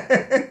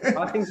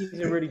 I think he's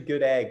a really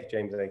good egg,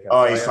 James Acaster.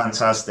 Oh, he's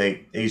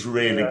fantastic. He's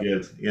really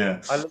good.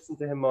 Yeah. I listened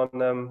to him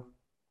on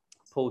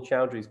Paul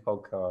Chowdhury's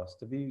podcast.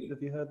 Have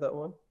you heard that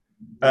one?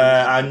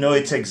 I know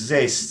it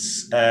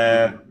exists.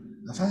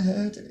 Have I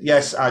heard it?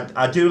 Yes,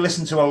 I do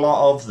listen to a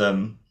lot of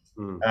them.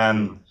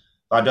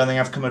 I don't think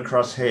I've come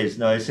across his.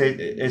 No, is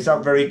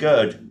that very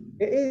good?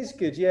 It is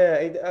good,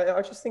 yeah.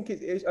 I just think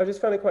I just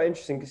found it quite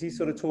interesting because he's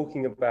sort of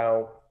talking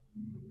about,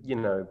 you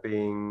know,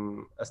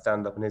 being a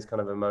stand-up in his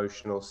kind of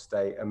emotional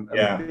state and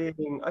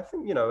being, I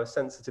think, you know, a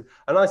sensitive.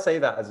 And I say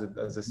that as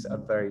a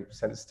very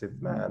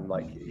sensitive man.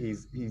 Like he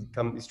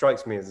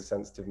strikes me as a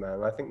sensitive man.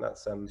 And I think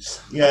that's I think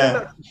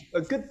that's a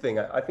good thing.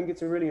 I think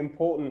it's a really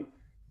important.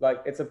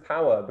 Like it's a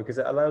power because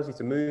it allows you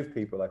to move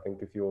people. I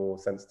think if you're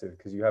sensitive,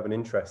 because you have an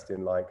interest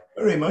in like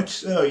very much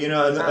so, you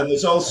know, and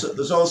there's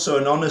also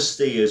an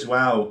honesty as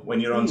well when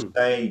you're on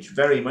stage,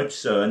 very much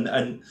so,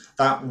 and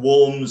that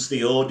warms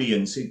the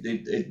audience.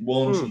 It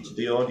warms you to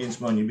the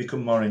audience more, and you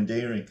become more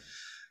endearing.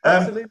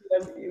 Absolutely,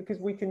 because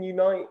we can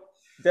unite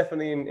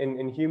definitely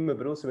in humor,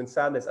 but also in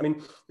sadness. I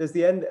mean, there's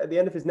at the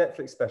end of his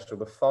Netflix special,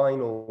 the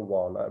final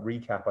one,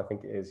 recap, I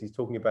think it is. He's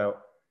talking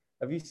about.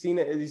 Have you seen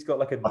it? He's got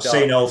like a. I've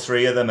seen all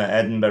three of them at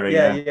Edinburgh.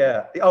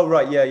 Yeah. Oh,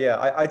 right. Yeah.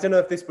 I don't know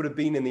if this would have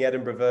been in the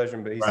Edinburgh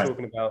version, but he's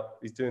talking about,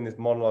 he's doing this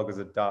monologue as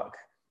a duck.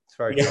 It's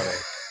very funny.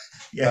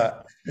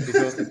 But he's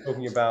also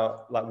talking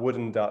about like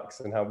wooden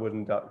ducks and how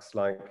wooden ducks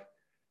like,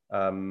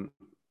 you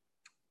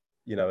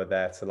know, are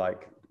there to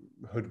like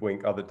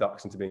hoodwink other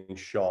ducks into being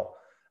shot.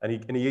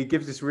 And he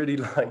gives this really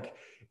like,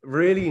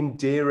 really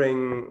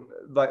endearing,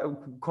 like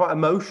quite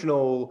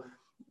emotional,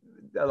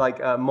 like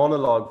a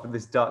monologue for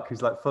this duck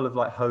who's like full of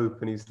like hope,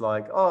 and he's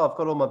like, oh, I've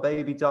got all my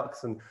baby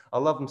ducks and I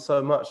love them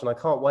so much and I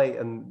can't wait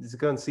and to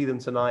go and see them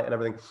tonight and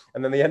everything.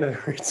 And then the end of the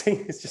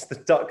routine is just the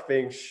duck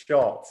being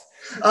shot.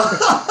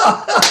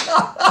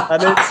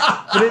 And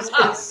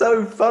it's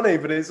so funny,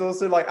 but it's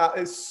also like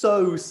it's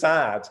so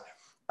sad.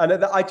 And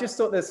I just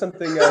thought there's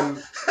something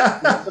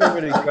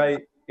really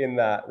great in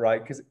that,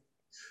 right? Because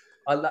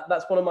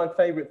That's one of my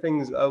favorite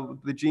things.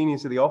 The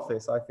genius of The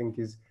Office, I think,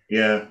 is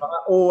Yeah. I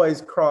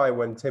always cry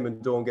when Tim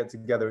and Dawn get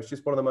together. It's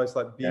just one of the most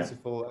like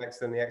beautiful,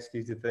 excellently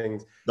executed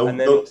things. And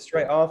then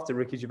straight after,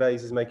 Ricky Gervais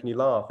is making you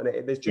laugh,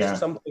 and there's just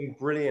something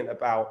brilliant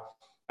about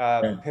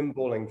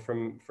pinballing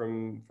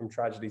from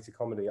tragedy to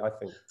comedy. I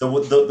think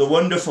the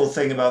wonderful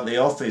thing about The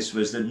Office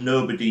was that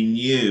nobody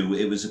knew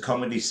it was a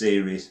comedy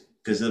series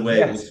because of the way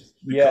it was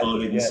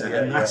recorded,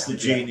 and that's the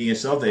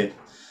genius of it.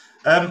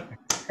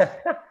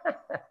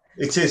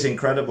 It is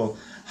incredible.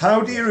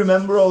 How do you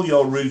remember all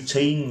your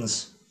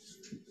routines?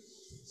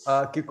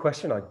 Good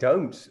question. I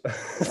don't.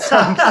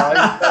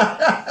 Sometimes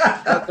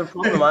that's the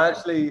problem. I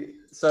actually.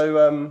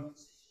 So,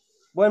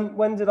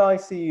 when did I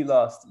see you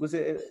last? Was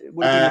it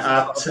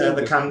at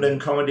the Camden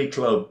Comedy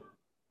Club?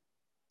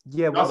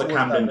 Yeah, not the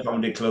Camden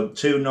Comedy Club.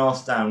 2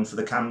 North Down for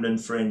the Camden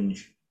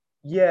Fringe.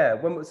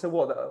 Yeah. So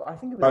what? I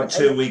think it was about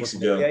 2 weeks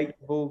ago. The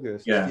 8th of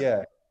August.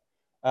 Yeah.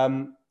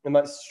 And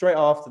like straight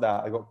after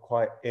that, I got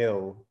quite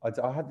ill.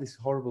 I had this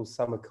horrible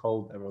summer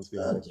cold. Everyone's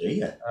been honest.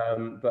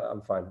 But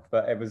I'm fine.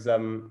 But it was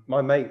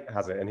my mate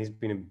has it, and he's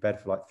been in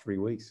bed for like 3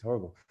 weeks.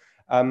 Horrible.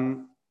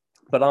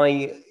 But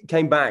I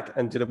came back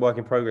and did a work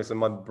in progress, and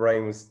my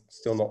brain was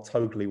still not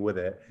totally with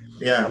it.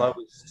 Yeah. And I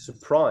was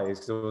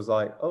surprised because I was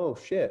like, oh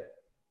shit,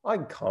 I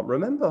can't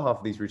remember half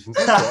of these routines.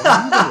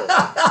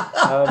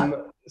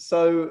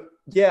 So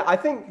yeah, I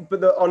think,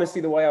 but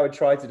honestly, the way I would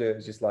try to do it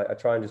is just like, I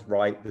try and just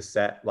write the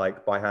set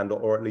like by hand,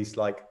 or at least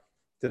like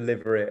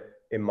deliver it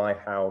in my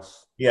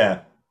house.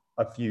 Yeah.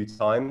 A few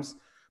times.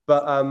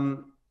 But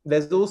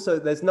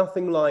there's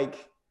nothing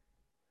like,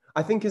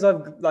 I think as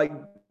I've like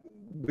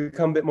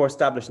become a bit more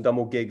established and done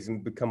more gigs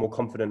and become more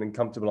confident and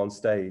comfortable on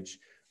stage,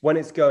 when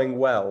it's going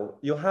well,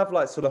 you'll have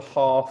like sort of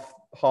half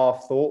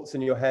thoughts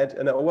in your head,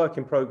 and at a work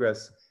in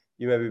progress,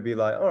 you maybe be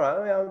like, all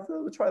right,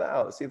 we'll try that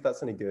out, see if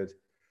that's any good.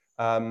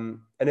 And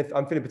if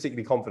I'm feeling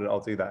particularly confident, I'll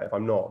do that. If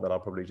I'm not, then I'll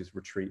probably just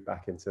retreat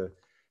back into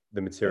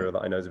the material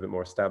that I know is a bit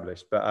more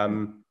established. But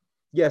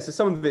yeah, so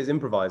some of it is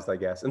improvised, I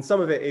guess, and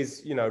some of it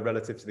is,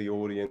 relative to the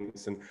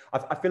audience. And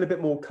I feel a bit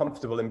more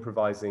comfortable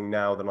improvising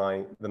now than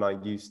I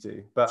used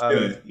to. But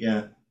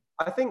yeah,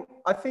 I think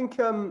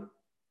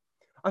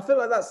I feel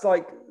like that's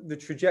like the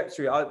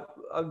trajectory. I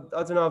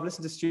don't know. I've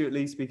listened to Stuart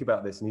Lee speak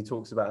about this, and he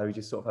talks about how he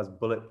just sort of has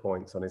bullet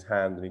points on his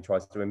hand, and he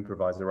tries to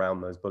improvise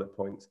around those bullet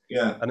points.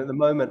 Yeah. And at the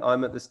moment,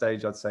 I'm at the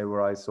stage, I'd say,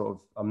 where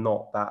I'm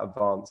not that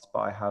advanced, but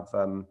I have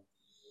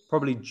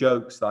probably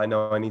jokes that I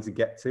know I need to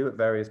get to at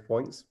various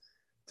points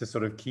to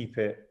sort of keep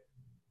the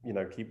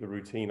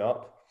routine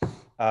up.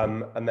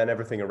 And then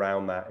everything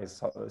around that is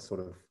sort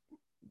of,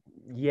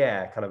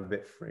 kind of a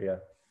bit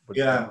freer.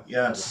 Yeah.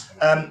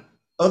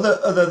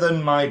 Other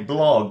than my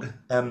blog,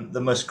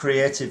 the most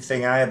creative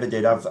thing I ever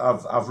did,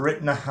 I've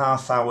written a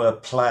half-hour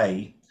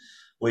play,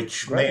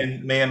 which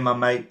me and my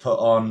mate put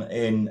on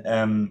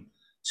in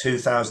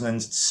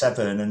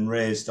 2007 and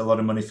raised a lot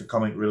of money for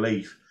Comic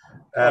Relief.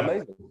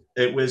 Amazing.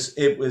 It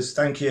was.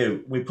 Thank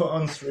you. We put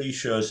on 3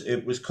 shows.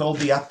 It was called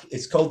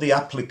It's called The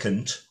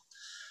Applicant.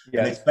 Yeah.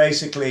 And it's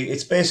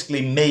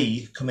basically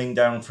me coming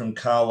down from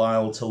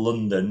Carlisle to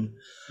London.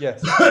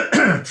 Yes.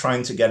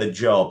 Trying to get a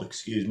job.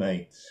 Excuse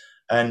me.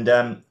 And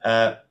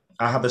I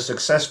have a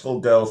successful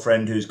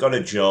girlfriend who's got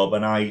a job,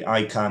 and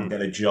I can't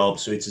get a job.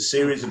 So it's a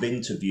series of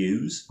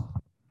interviews.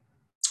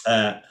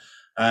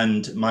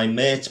 And my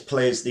mate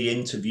plays the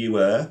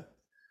interviewer,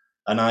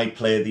 and I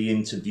play the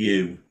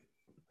interview.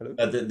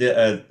 Sorry,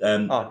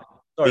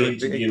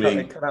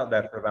 it cut out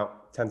there for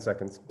about 10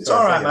 seconds. It's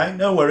all right, mate.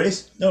 No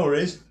worries.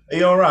 Are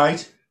you all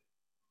right?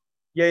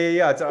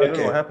 Yeah. I don't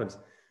know what happened.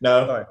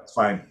 No, sorry. It's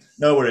fine.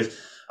 No worries.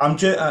 I'm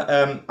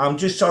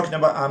just talking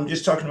about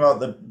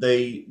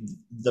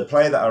the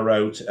play that I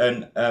wrote,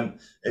 and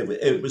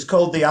it was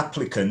called The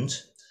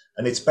Applicant,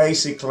 and it's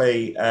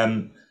basically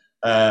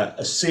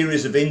a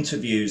series of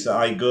interviews that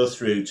I go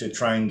through to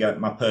try and get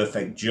my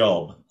perfect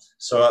job.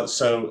 So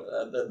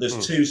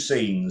there's 2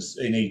 scenes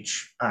in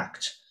each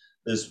act.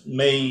 There's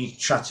me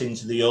chatting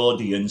to the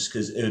audience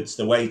because it's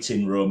the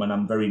waiting room and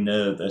I'm very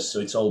nervous, so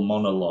it's all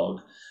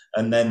monologue.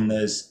 And then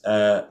there's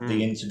the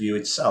interview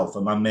itself,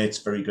 and my mate's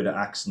very good at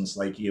accents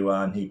like you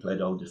are, and he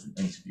played all different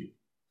interviews.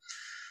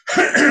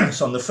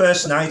 So on the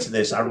first night of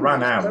this, I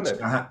ran out,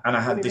 and I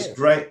had this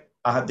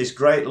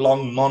great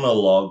long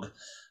monologue.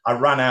 I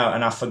ran out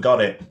and I forgot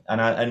it,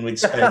 and we'd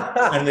spent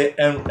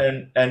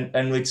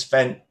and we'd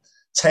spent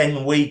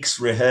 10 weeks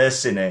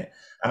rehearsing it,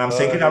 and I'm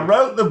thinking, I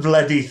wrote the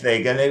bloody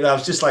thing, and I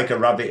was just like a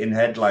rabbit in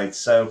headlights.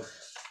 So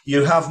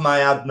you have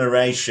my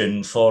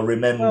admiration for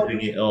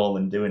remembering it all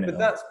and doing it.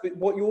 But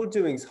what you're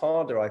doing is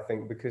harder, I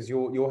think, because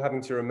you're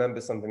having to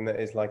remember something that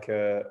is like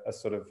a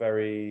sort of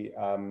very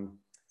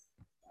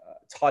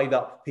tied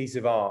up piece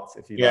of art,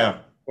 if you like.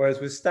 Whereas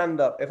with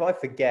stand-up, if I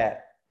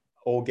forget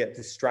or get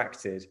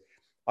distracted,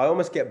 I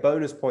almost get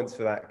bonus points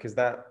for that, because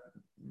that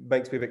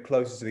makes me a bit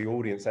closer to the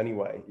audience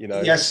anyway,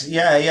 Yes,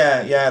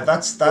 yeah.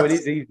 That's so it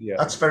is easier.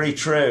 That's very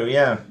true.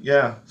 Yeah.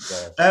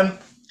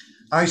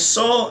 I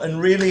saw and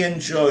really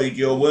enjoyed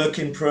your work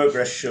in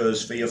progress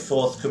shows for your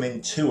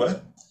forthcoming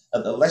tour,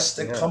 at the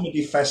Leicester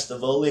Comedy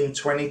Festival in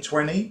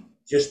 2020,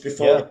 just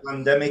before the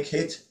pandemic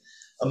hit,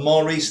 and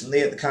more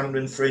recently at the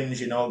Camden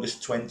Fringe in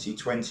August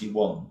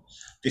 2021.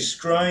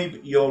 Describe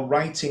your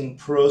writing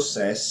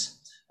process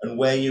and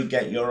where you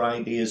get your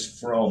ideas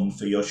from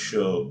for your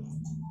show.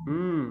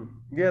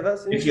 Yeah,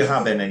 that's interesting. If you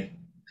have any.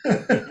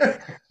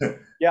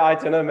 Yeah, I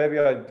don't know. Maybe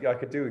I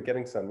could do with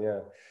getting some. Yeah.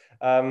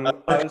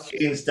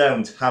 Comedians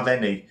don't have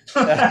any.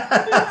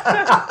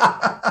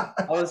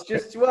 Well,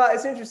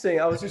 it's interesting.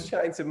 I was just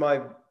chatting to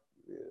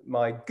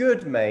my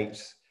good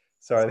mate.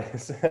 Sorry,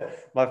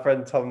 my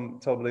friend Tom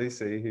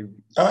Lucy, who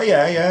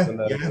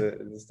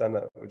the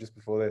stand-up just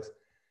before this,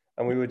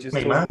 and we were just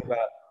talking about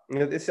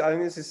this. I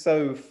think this is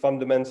so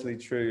fundamentally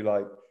true.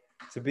 Like,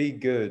 to be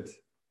good,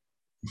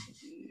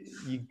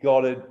 you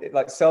gotta,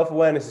 like,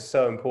 self-awareness is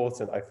so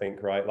important, I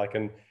think, right? Like,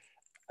 and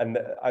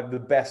the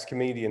best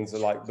comedians are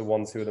like the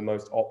ones who are the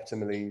most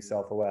optimally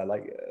self-aware.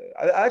 Like,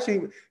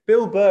 actually,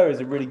 Bill Burr is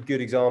a really good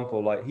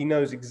example. Like, he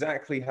knows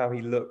exactly how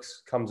he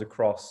looks, comes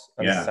across,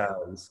 and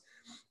sounds.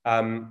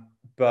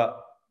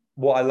 But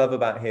what I love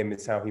about him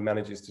is how he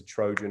manages to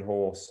Trojan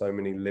horse so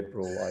many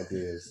liberal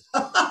ideas.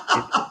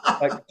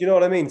 Like, do you know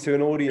what I mean? To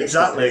an audience,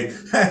 exactly.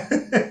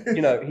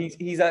 You know,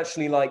 he's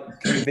actually like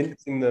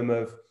convincing them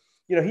of,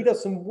 you know, he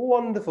does some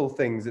wonderful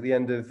things at the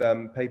end of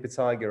Paper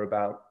Tiger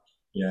about,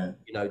 you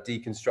know,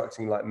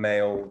 deconstructing like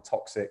male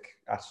toxic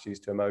attitudes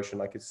to emotion.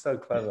 Like, it's so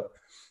clever.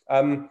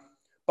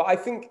 But I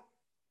think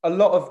a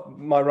lot of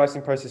my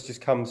writing process just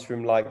comes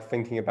from like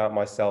thinking about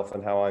myself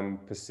and how I'm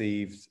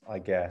perceived, I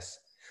guess.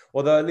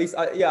 Although at least,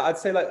 I'd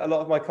say like a lot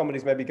of my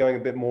comedies may be going a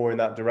bit more in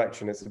that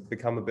direction. It's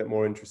become a bit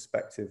more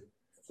introspective.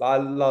 Like,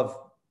 I love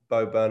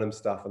Bo Burnham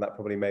stuff, and that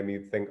probably made me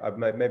think I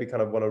maybe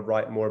kind of want to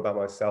write more about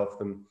myself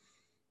than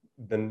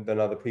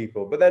other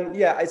people. But then,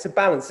 it's a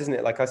balance, isn't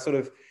it? Like,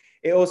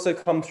 it also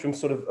comes from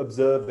sort of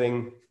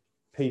observing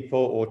people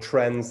or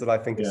trends that I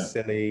think are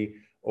silly,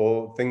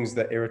 or things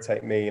that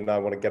irritate me and I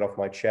want to get off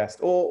my chest,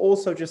 or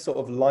also just sort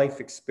of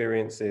life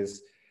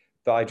experiences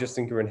that I just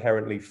think are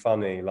inherently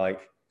funny.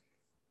 Like,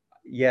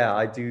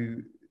 I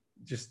do,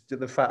 just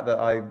the fact that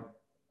I,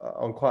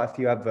 on quite a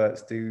few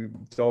adverts, do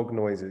dog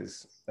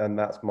noises, and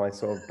that's my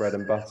sort of bread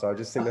and butter. I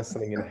just think there's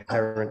something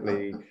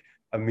inherently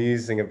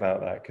amusing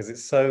about that, because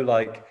it's so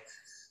like,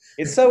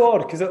 it's so odd,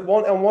 because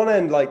on one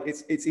end, like,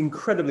 it's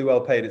incredibly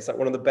well paid. It's like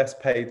one of the best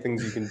paid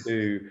things you can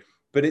do,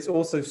 but it's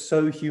also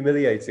so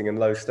humiliating and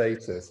low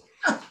status.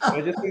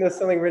 I just think there's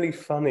something really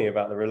funny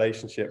about the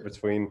relationship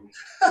between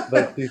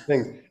those two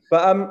things.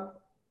 But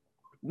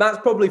that's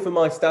probably for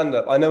my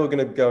stand-up. I know we're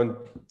going to go and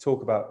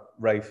talk about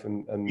Rafe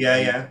and I'm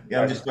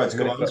just about to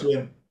go on to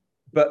him.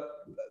 But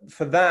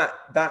for that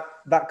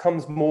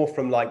comes more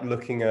from like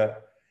looking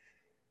at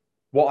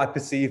what I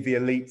perceive the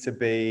elite to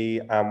be,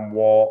 and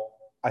what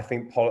I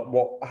think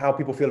how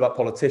people feel about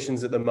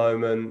politicians at the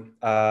moment,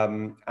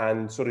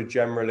 and sort of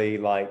generally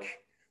like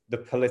the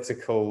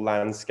political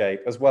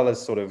landscape, as well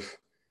as sort of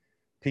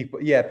people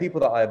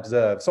that I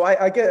observe. So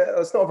I get,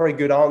 it's not a very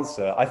good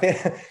answer, I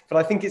think, but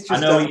I think it's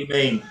just, I know what you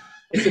mean.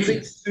 It's a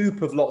big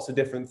soup of lots of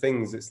different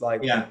things. It's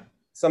like,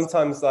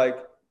 sometimes, like,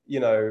 you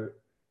know,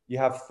 you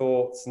have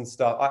thoughts and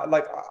stuff.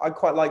 I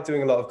quite like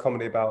doing a lot of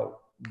comedy about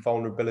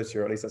vulnerability,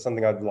 or at least that's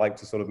something I'd like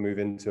to sort of move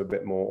into a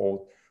bit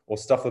more, or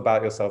stuff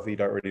about yourself that you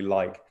don't really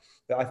like.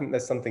 I think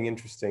there's something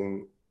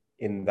interesting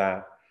in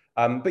that.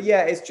 But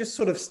it's just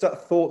sort of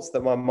thoughts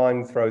that my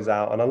mind throws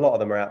out, and a lot of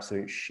them are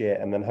absolute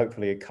shit, and then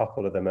hopefully a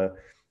couple of them are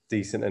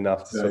decent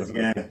enough to sort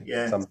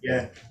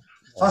of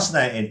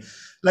Fascinating.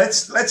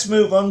 Let's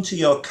move on to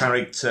your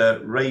character,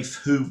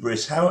 Rafe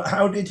Hubris.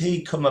 How did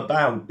he come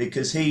about?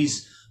 Because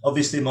he's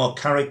obviously more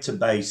character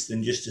based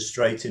than just a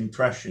straight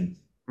impression.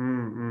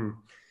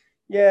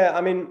 Yeah,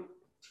 I mean,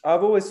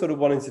 I've always sort of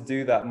wanted to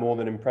do that more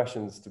than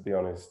impressions, to be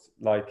honest.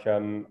 Like,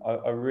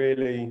 I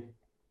really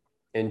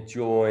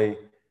enjoy,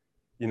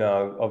 you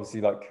know,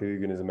 obviously, like,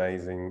 Coogan is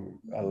amazing.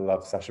 I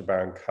love Sacha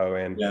Baron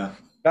Cohen. Yeah,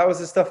 that was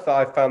the stuff that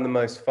I found the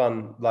most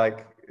fun.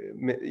 Like,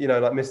 you know,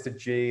 like Mr.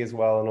 G as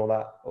well, and all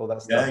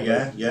that stuff.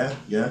 Yeah.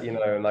 You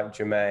know, and like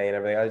Jermaine and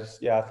everything.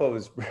 I thought it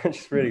was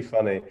just really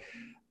funny,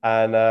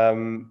 and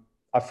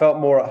I felt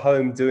more at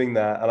home doing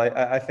that. And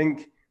I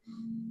think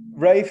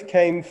Rafe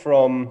came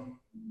from,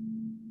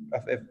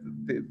 if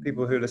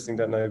people who are listening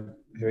don't know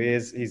who he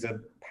is, he's a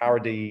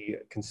parody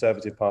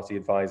Conservative Party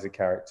advisor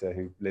character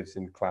who lives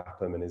in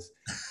Clapham and is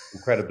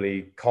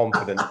incredibly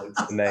confident.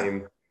 It's the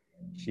name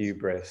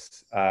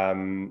Hubris.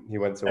 He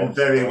went to Oxford.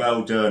 Very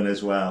well done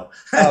as well.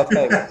 Oh,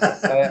 thanks.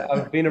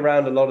 I've been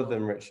around a lot of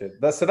them, Richard.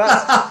 That's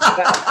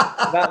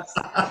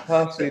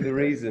partially the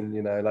reason,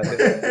 you know. Like,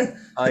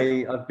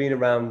 I've been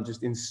around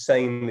just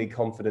insanely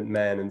confident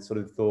men, and sort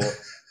of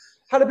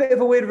had a bit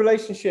of a weird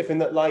relationship in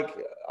that, like,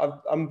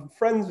 I'm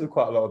friends with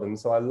quite a lot of them,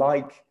 so I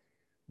like.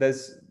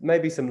 There's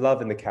maybe some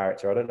love in the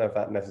character. I don't know if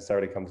that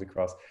necessarily comes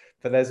across,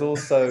 but there's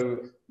also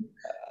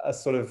a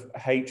sort of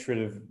hatred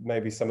of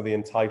maybe some of the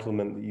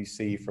entitlement that you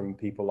see from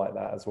people like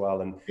that as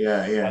well. And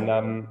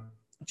and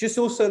just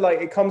also,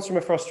 like, it comes from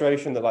a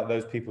frustration that, like,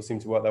 those people seem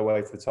to work their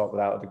way to the top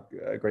without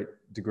a great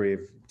degree of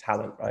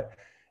talent, right?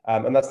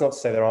 And that's not to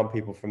say there aren't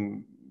people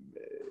from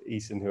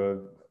Eton who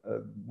are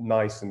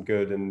nice and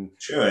good and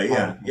sure,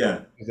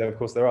 yeah. Of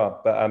course there are,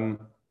 but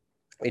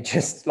it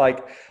just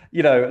like,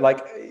 you know,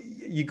 like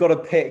you got to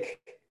pick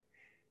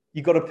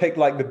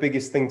like the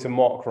biggest thing to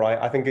mock, right?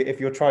 I think if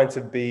you're trying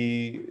to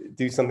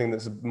do something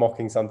that's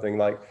mocking something,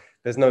 like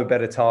there's no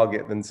better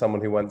target than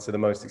someone who went to the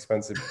most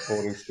expensive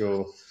boarding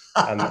school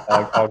and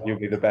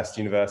arguably the best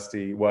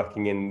university,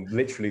 working in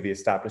literally the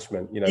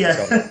establishment, you know.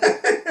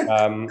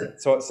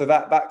 So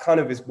that kind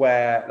of is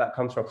where that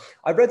comes from.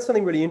 I read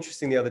something really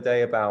interesting the other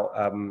day about,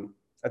 I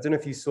don't know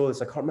if you saw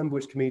this, I can't remember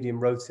which comedian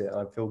wrote it.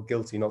 I feel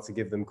guilty not to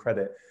give them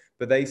credit,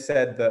 but they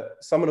said that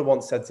someone had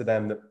once said to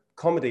them that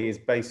comedy is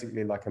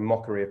basically like a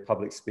mockery of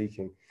public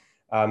speaking.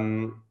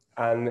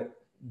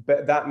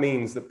 But that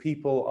means that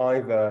people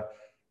either,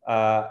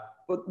 so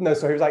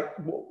he was like,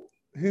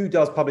 who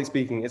does public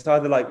speaking? It's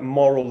either like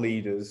moral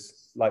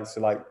leaders, like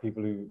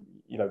people who,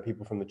 you know,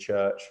 people from the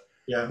church,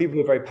 people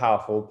who are very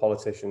powerful,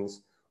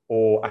 politicians,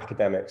 or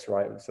academics,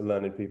 right? So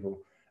learned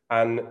people.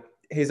 And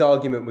his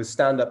argument was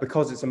stand up,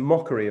 because it's a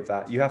mockery of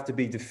that. You have to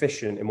be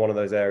deficient in one of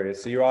those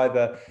areas. So you're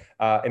either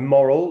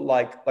immoral,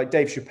 like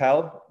Dave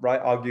Chappelle,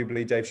 right?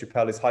 Arguably, Dave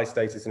Chappelle is high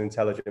status and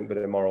intelligent, but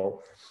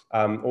immoral.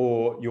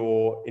 Or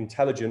you're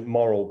intelligent,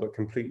 moral, but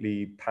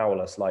completely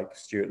powerless, like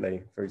Stuart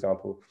Lee, for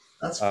example.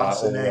 That's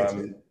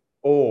fascinating.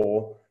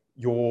 Or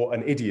you're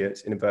an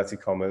idiot, in inverted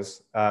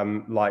commas,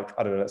 like,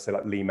 I don't know, let's say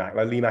like Lee Mack.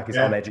 Like Lee Mack is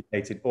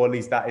uneducated, or at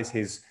least that is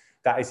his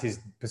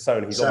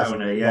persona. He's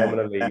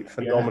obviously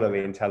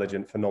phenomenally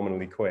intelligent,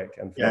 phenomenally quick,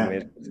 and phenomenally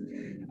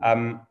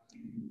educated.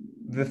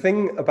 The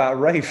thing about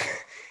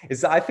Rafe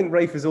is that I think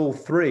Rafe is all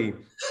three.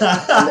 He's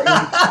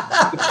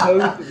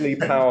supposedly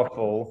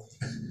powerful,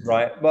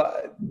 right?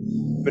 But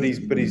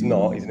he's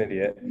not. He's an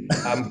idiot.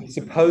 He's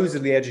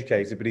supposedly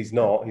educated, but he's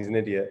not. He's an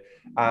idiot.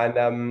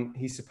 And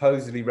he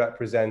supposedly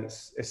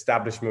represents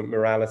establishment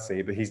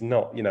morality, but he's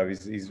not. You know,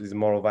 he's a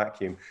moral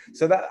vacuum.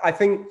 So that, I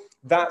think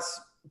that's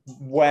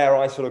where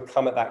I sort of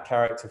come at that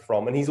character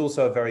from. And he's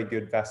also a very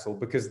good vessel,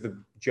 because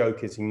the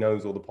joke is he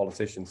knows all the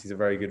politicians. He's a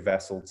very good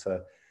vessel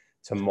to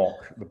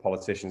mock the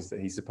politicians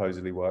that he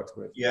supposedly works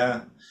with.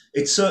 Yeah,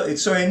 it's so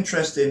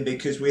interesting,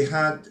 because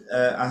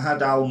I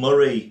had Al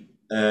Murray.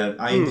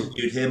 I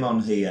interviewed him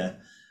on here,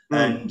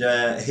 and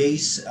I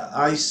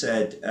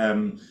said,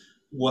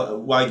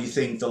 why do you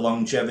think the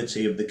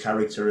longevity of the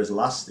character has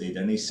lasted?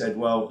 And he said,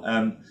 well,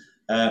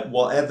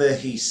 whatever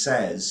he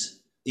says,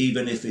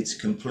 even if it's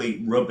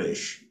complete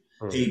rubbish,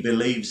 he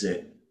believes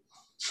it.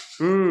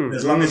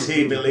 As long as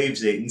he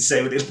believes it and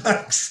say what he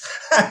likes.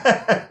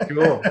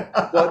 Sure.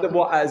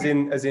 What as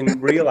in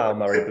real Al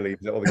Murray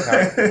believes it, or the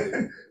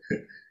character?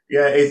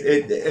 Yeah,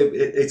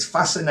 it's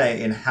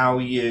fascinating how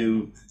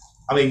you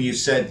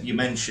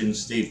mentioned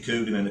Steve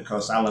Coogan, and of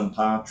course Alan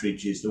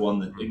Partridge is the one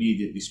that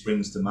immediately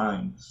springs to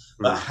mind.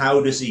 But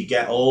how does he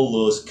get all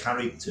those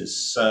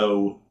characters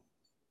so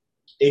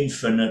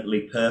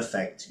infinitely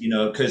perfect? You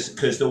know,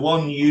 because the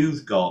one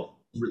you've got,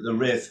 the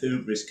Rafe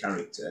Hubris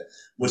character,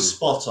 was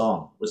spot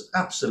on, was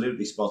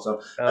absolutely spot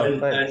on.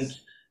 And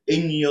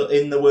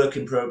in the work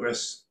in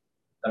progress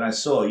that I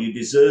saw, you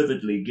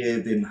deservedly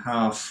gave him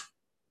half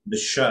the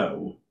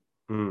show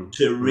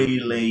to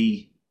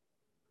really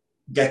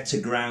get to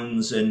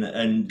grounds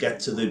and get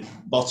to the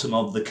bottom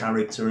of the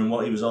character and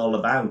what he was all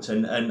about.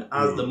 And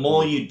as the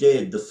more you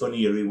did, the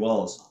funnier he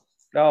was.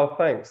 Oh,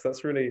 thanks.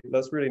 That's really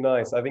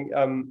nice. I think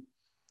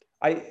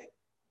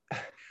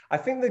I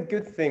think the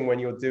good thing when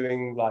you're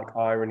doing like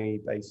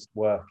irony-based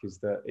work is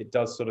that it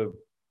does sort of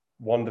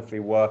wonderfully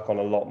work on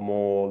a lot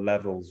more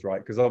levels, right?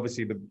 Because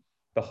obviously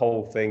the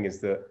whole thing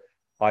is that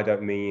I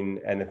don't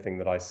mean anything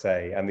that I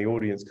say, and the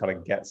audience kind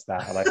of gets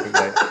that, and I think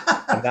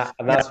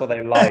and that's what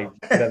they like.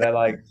 You know, they're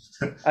like,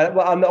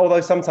 and although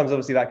sometimes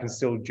obviously that can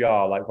still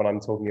jar, like when I'm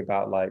talking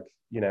about, like,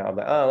 you know, I'm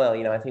like, oh well,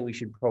 you know, I think we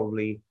should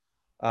probably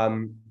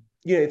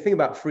you know, the thing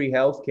about free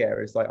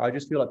healthcare is, like, I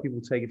just feel like people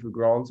take it for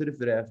granted if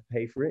they don't have to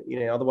pay for it. You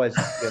know, otherwise,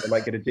 you know, they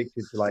might get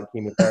addicted to like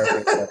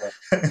chemotherapy or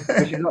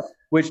whatever.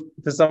 Which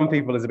for some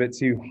people is a bit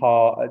too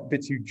hard, a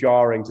bit too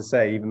jarring to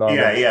say, even though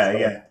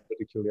a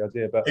peculiar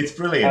idea. But it's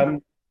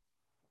brilliant.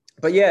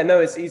 But yeah, no,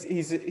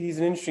 he's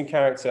an interesting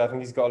character. I think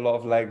he's got a lot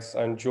of legs.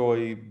 I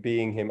enjoy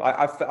being him.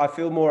 I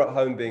feel more at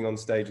home being on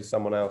stage as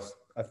someone else,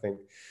 I think.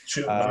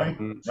 Sure,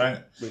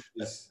 right.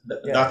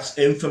 That's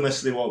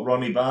infamously what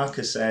Ronnie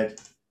Barker said.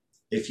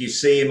 If you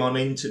see him on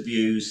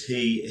interviews,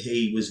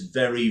 he was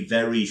very,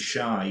 very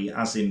shy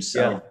as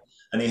himself,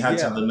 and he had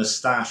to have a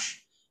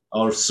moustache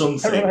or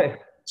something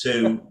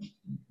to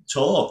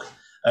talk.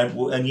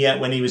 And yet,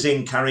 when he was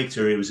in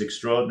character, he was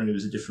extraordinary. He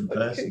was a different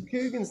person.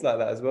 Coogan's like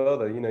that as well,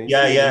 though. You know.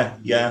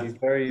 He's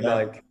very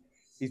like,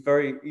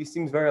 he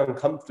seems very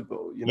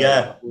uncomfortable. You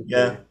know.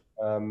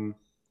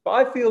 But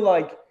I feel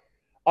like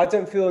I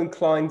don't feel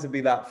inclined to be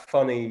that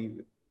funny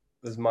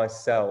as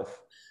myself.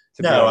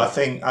 to be No, honest.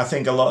 I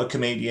think a lot of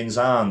comedians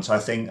aren't. I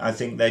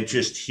think they're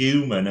just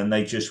human and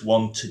they just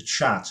want to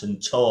chat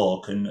and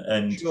talk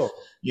and Sure.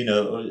 you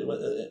know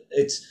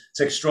it's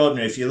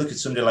extraordinary. If you look at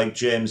somebody like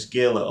James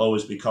Gill at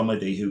Always Be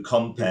Comedy, who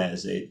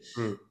compares it,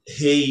 Mm.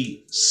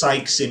 he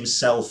psychs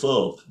himself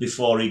up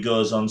before he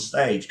goes on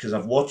stage, because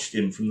I've watched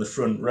him from the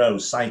front row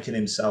psyching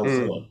himself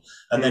up,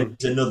 and then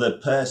he's another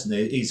person.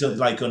 He's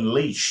like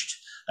unleashed.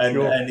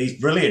 Sure. And he's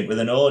brilliant with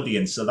an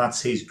audience, so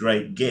that's his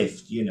great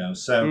gift, you know.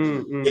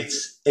 So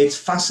it's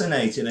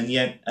fascinating, and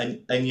yet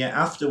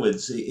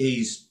afterwards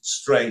he's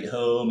straight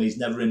home. He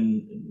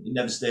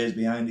never stays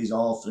behind. He's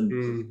off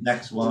and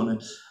next one.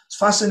 And it's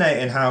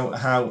fascinating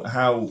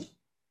how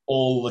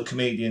all the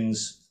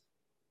comedians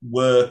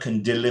work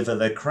and deliver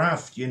their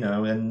craft, you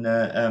know, and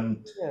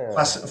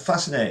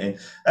fascinating.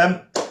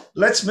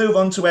 Let's move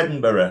on to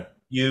Edinburgh.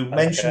 You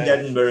mentioned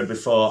Edinburgh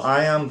before.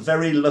 I am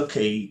very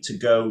lucky to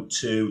go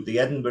to the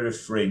Edinburgh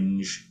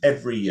Fringe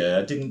every year.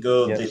 I didn't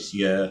go this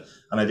year,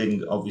 and I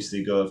didn't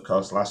obviously go, of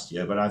course, last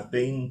year, but I've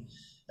been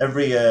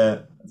every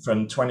year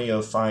from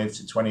 2005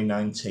 to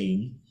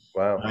 2019.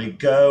 Wow. I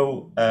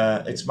go,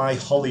 it's my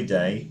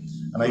holiday,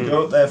 and I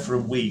go up there for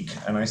a week,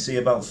 and I see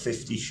about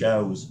 50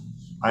 shows.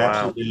 I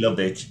absolutely love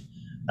it.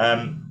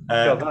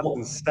 God, that's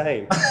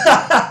insane.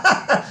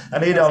 I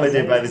need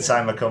holiday by the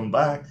time I come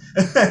back.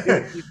 Who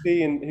did you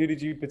see and who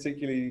did you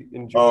particularly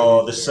enjoy?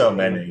 Oh, there's so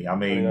many. I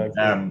mean,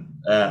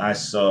 I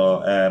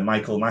saw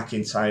Michael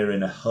McIntyre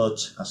in a hut.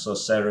 I saw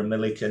Sarah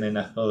Millican in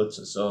a hut.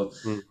 I saw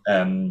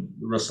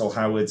Russell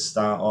Howard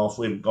start off.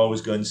 We're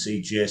always going to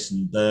see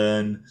Jason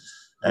Byrne.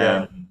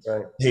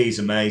 He's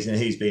amazing.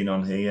 He's been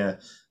on here.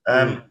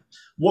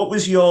 What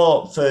was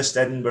your first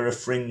Edinburgh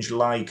Fringe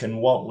like,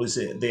 and what was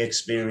the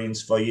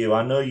experience for you?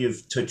 I know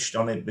you've touched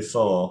on it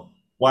before.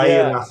 Why are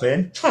you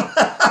laughing? So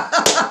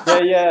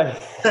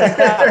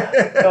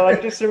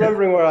I'm just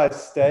remembering where I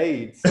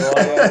stayed. So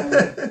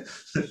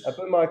I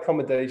put my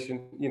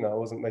accommodation, you know, I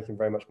wasn't making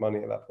very much money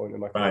at that point in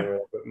my career. I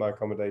put my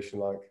accommodation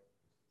like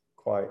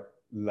quite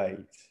late.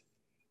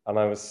 And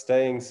I was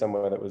staying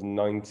somewhere that was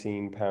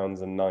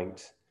 £19 a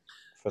night.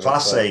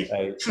 Classy.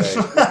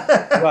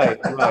 Right.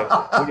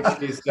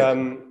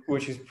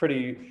 Which is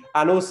pretty.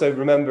 And also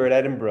remember, in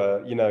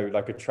Edinburgh, you know,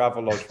 like a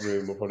Travelodge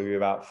room will probably be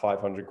about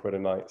 500 quid a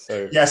night.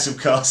 So yes,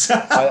 of course.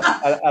 I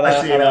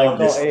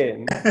got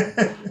in,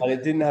 and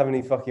it didn't have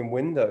any fucking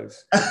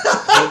windows.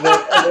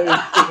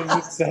 It was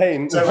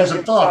insane. So it was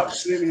a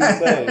box. Absolutely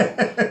insane.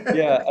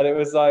 Yeah, and it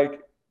was like,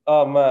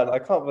 oh man, I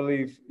can't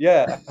believe.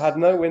 Yeah, I had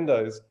no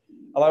windows.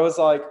 And I was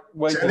like,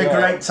 waking up. It's a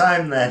great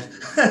time then.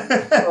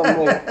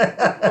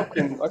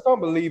 I can't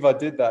believe I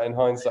did that in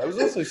hindsight. It was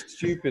also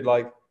stupid.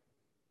 Like,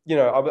 you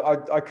know,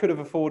 I could have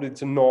afforded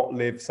to not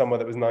live somewhere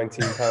that was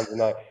 £19 a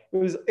night.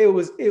 It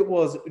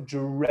was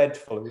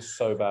dreadful. It was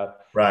so bad.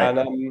 Right. And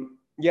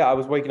I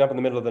was waking up in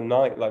the middle of the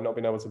night, like not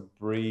being able to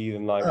breathe,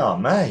 and like, oh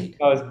mate,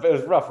 it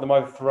was rough. And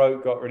my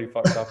throat got really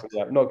fucked up. And,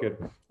 yeah, not good.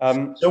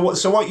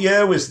 So what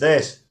year was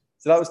this?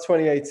 So that was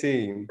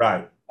 2018.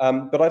 Right.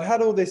 But I'd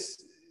had all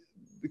this.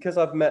 Because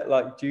I've met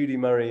like Judy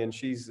Murray, and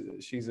she's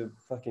a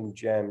fucking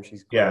gem.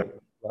 She's great,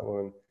 that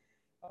woman.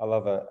 I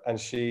love her. And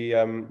she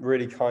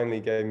really kindly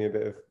gave me a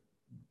bit of.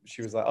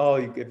 She was like, "Oh,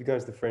 if you're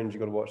going to the Fringe, you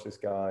got to watch this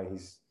guy.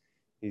 He's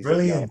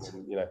brilliant.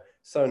 Young, you know,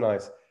 so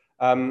nice."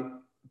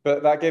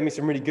 But that gave me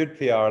some really good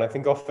PR, and I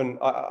think often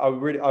I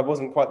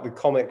wasn't quite the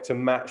comic to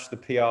match the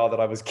PR that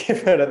I was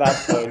given at that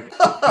point.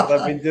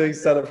 I've been doing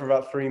stand-up for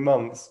about 3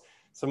 months,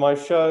 so my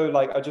show,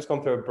 like, I'd just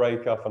gone through a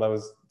breakup, and I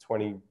was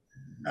 20.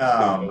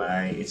 Oh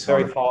mate, it's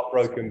very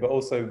heartbroken, but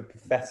also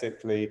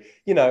pathetically,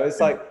 you know,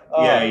 it's like,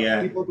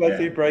 people go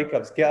through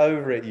breakups, get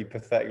over it, you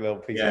pathetic little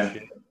piece of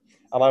shit.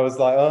 And I was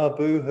like, oh,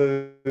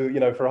 boo-hoo, you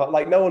know, for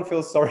like, no one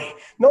feels sorry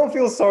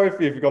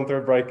for you if you've gone through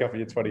a breakup and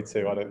you're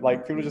 22. I don't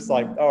like, people are just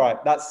like, all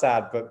right, that's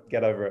sad, but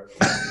get over it.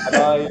 And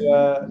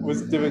I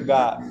was doing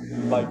that,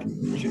 like,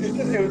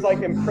 it was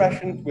like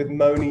impressions with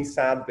moany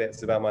sad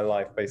bits about my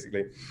life,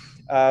 basically.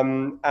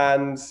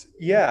 And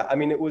yeah, I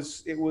mean, it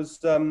was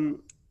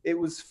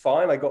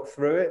fine. I got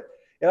through it.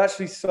 It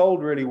actually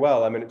sold really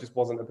well. I mean, it just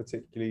wasn't a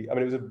particularly. I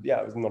mean, it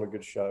was not a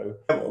good show.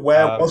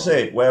 Where was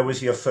it? Where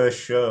was your first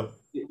show?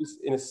 It was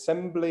in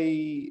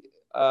Assembly,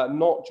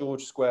 not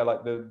George Square,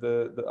 like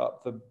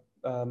the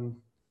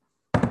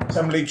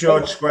Assembly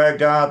George Square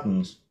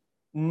Gardens.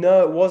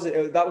 No, it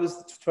wasn't. That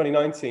was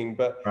 2019.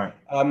 But right.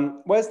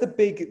 Where's the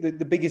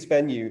biggest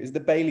venue? Is the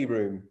Bailey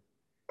Room.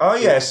 Oh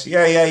yes,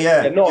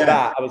 yeah. Not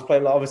that. I was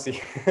playing, like,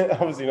 obviously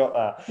not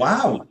that.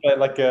 Wow. I was playing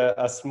like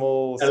a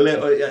small. A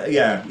little,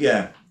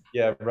 yeah.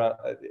 Yeah, right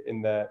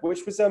in there,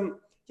 which was I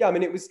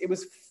mean, it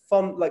was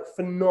fun, like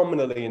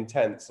phenomenally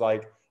intense.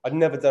 Like, I'd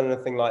never done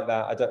anything like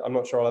that. I'm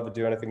not sure I'll ever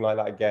do anything like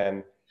that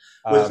again.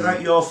 Was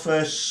that your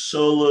first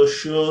solo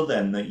show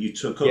then that you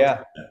took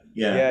up?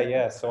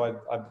 Yeah. So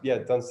I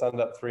done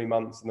stand up 3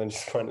 months, and then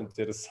just went and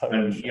did a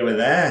solo show. You were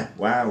there.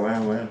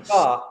 Wow.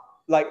 But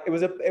like, it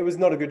was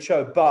not a good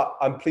show, but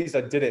I'm pleased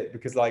I did it,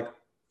 because like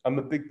I'm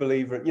a big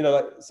believer, you know,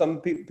 like some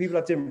people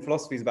have different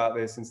philosophies about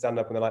this in stand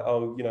up, and they're like,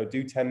 oh, you know,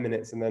 do 10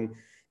 minutes and then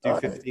do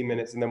 15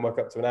 minutes and then work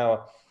up to an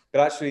hour.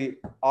 But actually,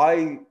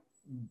 I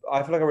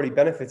feel like I really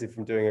benefited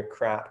from doing a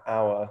crap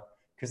hour,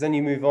 because then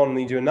you move on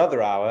and you do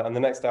another hour, and the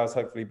next hour is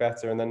hopefully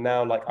better. And then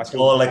now, like, I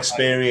feel all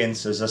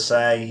experience, as I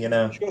say, you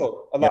know.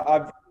 Sure.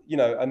 Like, you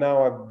know, and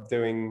now I'm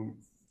doing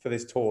for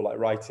this tour, like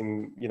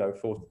writing, you know,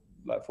 for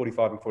like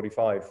 45 and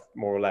 45,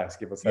 more or less,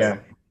 give or take. Yeah.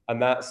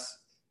 And that's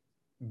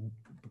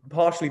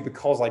partially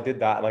because I did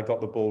that and I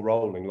got the ball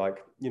rolling.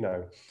 Like, you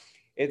know,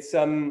 it's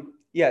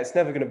it's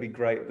never going to be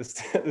great at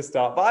the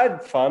start, but I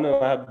had fun, and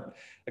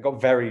I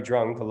got very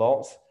drunk a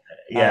lot.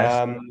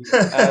 Yeah. And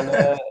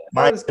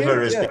my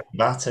liver has been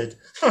battered.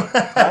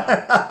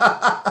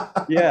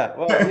 Yeah.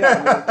 Well,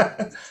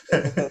 yeah. I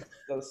mean,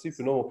 that's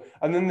super normal.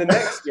 And then the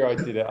next year I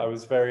did it, I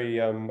was very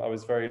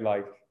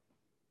like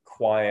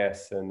quiet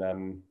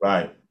and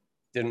right.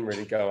 Didn't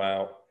really go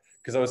out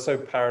because I was so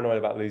paranoid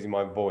about losing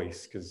my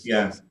voice, because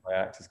my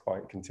act is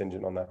quite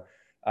contingent on that.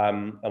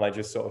 And I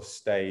just sort of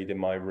stayed in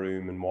my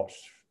room and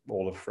watched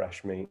all of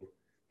Fresh Meat.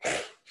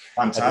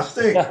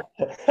 Fantastic. Wow.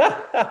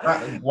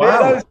 That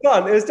was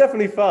fun. It was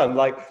definitely fun.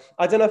 Like,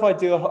 I don't know if I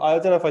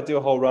do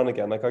a whole run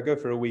again. Like, I go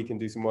for a week and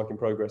do some work in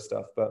progress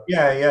stuff, but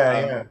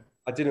yeah.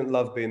 I didn't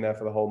love being there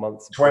for the whole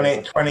month.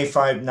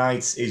 25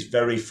 nights is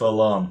very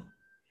full on.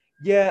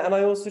 Yeah, and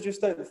I also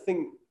just I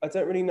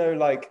don't really know,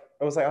 like,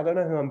 I was like, I don't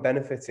know who I'm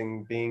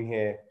benefiting being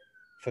here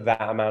for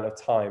that amount of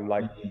time.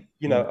 Like,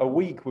 you know, a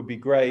week would be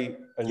great,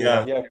 and you're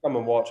like, come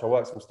and watch, I'll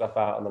work some stuff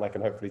out, and then I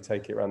can hopefully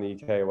take it around the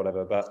UK or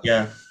whatever. But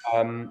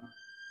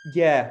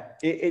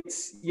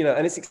it's, you know,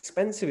 and it's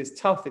expensive, it's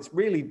tough, it's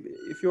really,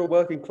 if you're a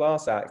working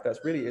class act,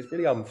 it's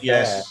really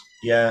unfair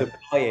to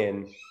buy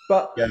in.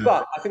 But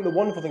I think the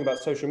wonderful thing about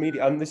social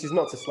media, and this is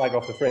not to slag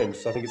off the Fringe,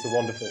 so I think it's a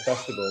wonderful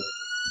festival,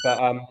 but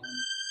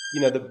you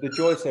know, the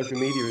joy of social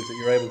media is that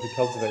you're able to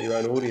cultivate your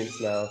own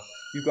audience now.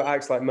 You've got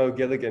acts like Mo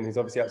Gilligan, who's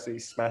obviously absolutely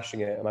smashing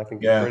it, and I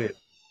think he's brilliant.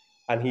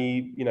 And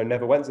he, you know,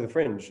 never went to the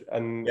Fringe,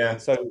 and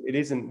so it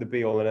isn't the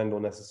be all and end all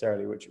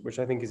necessarily, which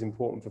I think is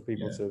important for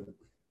people to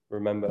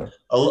remember.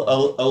 A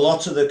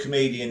lot of the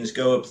comedians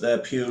go up there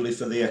purely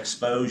for the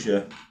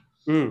exposure.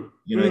 You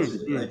know,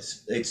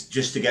 it's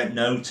just to get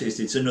noticed.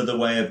 It's another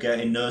way of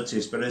getting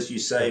noticed. But as you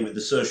say, with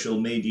the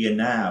social media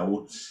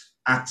now,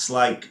 acts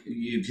like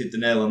you've hit the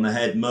nail on the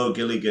head. Mo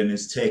Gilligan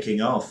is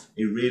taking off.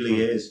 He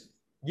really is.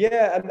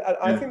 Yeah, and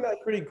I think that's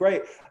really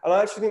great. And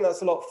I actually think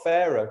that's a lot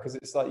fairer, because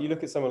it's like, you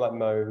look at someone like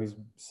Mo, who's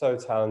so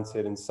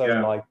talented and so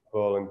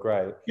likable and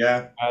great.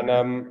 Yeah.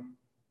 And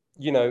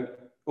you know,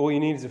 all you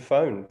need is a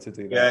phone to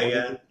do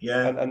that.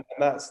 And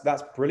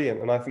that's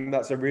brilliant. And I think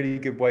that's a really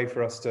good way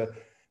for us to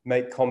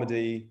make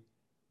comedy,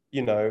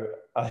 you know,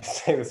 I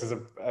say this as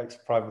an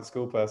ex-private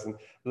school person,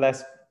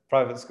 less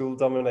private school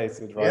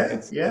dominated,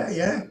 right?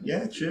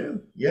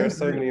 True. There are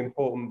so many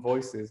important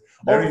voices,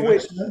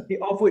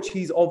 of which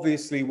he's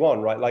obviously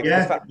one, right? Like, the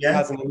fact he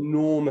has an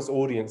enormous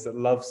audience that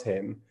loves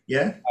him.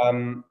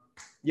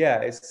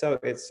 It's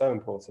so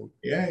important.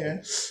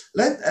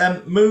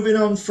 Moving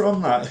on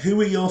from that,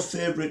 who are your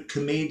favorite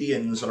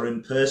comedians or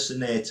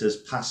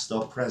impersonators, past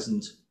or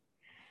present?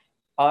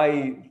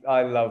 I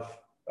love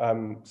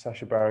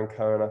Sacha Baron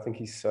Cohen. I think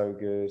he's so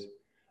good.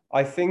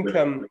 I think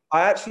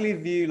I actually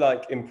view,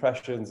 like,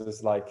 impressions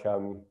as like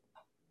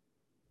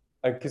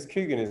because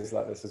Coogan is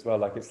like this as well.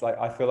 Like, it's like,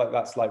 I feel like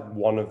that's like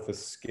one of the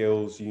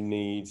skills you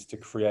need to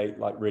create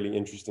like really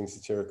interesting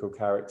satirical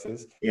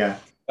characters.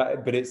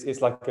 But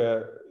it's like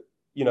a,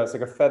 you know, it's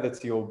like a feather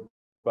to your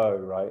bow,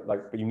 right?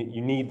 Like, but you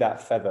need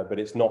that feather, but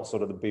it's not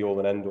sort of the be all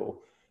and end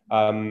all.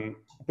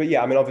 But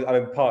yeah, I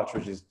mean,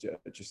 Partridge is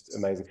just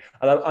amazing,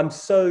 and I'm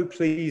so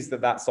pleased that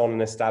that's on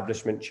an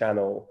establishment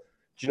channel.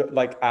 Do you know,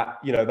 like,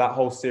 you know, that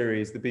whole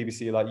series, the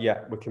BBC, like,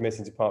 we're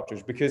committing to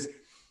Partridge, because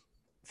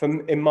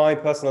in my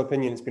personal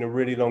opinion, it's been a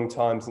really long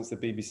time since the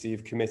BBC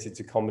have committed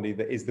to comedy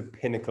that is the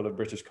pinnacle of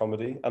British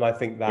comedy, and I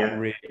think that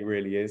really,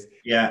 really is.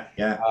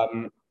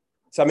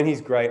 So I mean,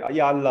 he's great.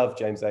 I love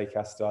James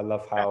Acaster. I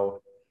love how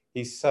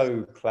he's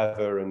so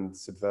clever and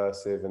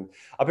subversive, and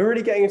I've been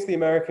really getting into the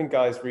American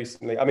guys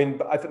recently. I mean,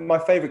 I think my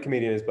favorite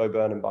comedian is Bo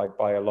Burnham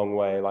by a long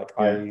way. Like,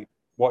 I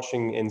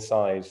watching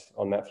Inside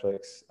on Netflix.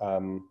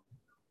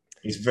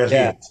 He's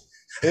brilliant.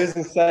 It was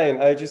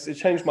insane. It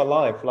changed my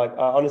life. Like,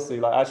 honestly,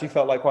 like, I actually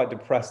felt like quite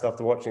depressed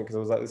after watching it, because I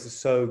was like, this is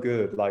so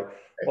good. Like,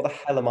 what the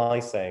hell am I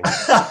saying?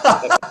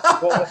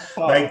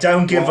 Like,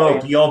 don't give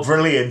up. You're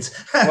brilliant.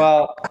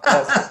 Well,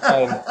 that's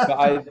fine. But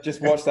I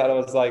just watched that and I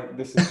was like,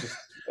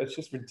 it's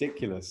just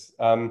ridiculous.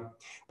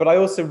 But I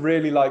also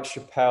really like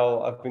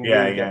Chappelle. I've been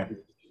really getting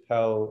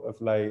Chappelle of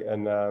late,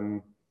 and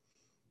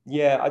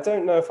I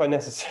don't know if I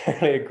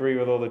necessarily agree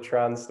with all the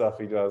trans stuff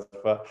he does,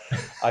 but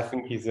I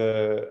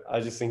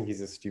just think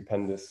he's a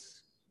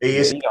stupendous. He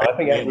is. You know, I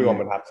think everyone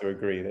would have to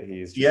agree that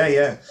he is.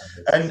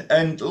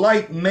 And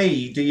like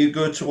me, do you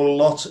go to a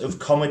lot of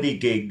comedy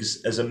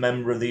gigs as a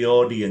member of the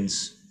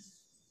audience?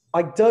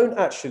 I don't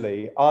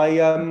actually.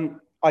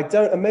 I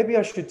don't, and maybe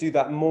I should do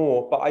that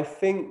more. But I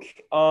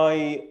think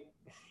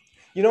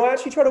You know, I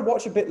actually try to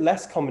watch a bit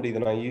less comedy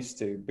than I used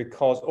to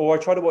or I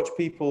try to watch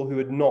people who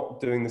are not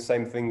doing the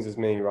same things as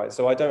me, right?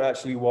 So I don't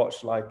actually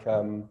watch like,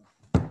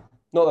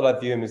 not that I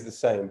view him as the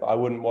same, but I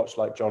wouldn't watch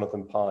like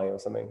Jonathan Pie or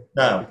something,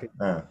 right?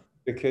 No, no.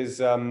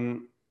 Because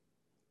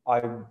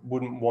I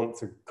wouldn't want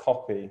to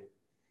copy.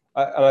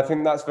 And I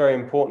think that's very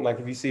important. Like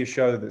if you see a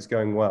show that's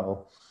going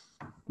well,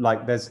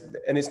 like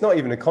and it's not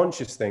even a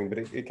conscious thing, but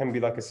it can be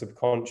like a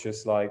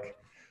subconscious, like,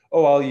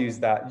 oh, I'll use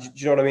that. Do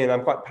you know what I mean?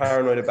 I'm quite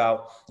paranoid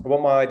about, I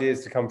want my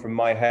ideas to come from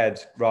my head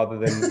rather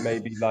than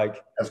maybe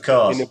like Of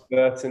course.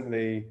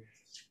 inadvertently,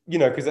 you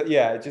know, because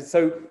just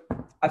so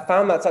I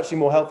found that's actually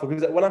more helpful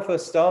because when I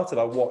first started,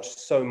 I watched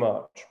so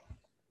much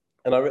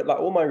and like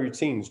all my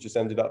routines just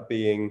ended up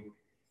being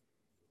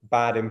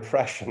bad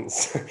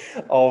impressions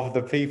of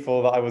the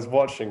people that I was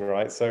watching,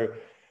 right? So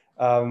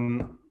I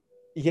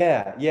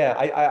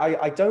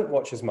don't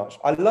watch as much.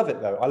 I love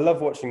it though. I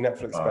love watching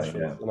Netflix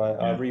specials, and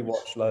I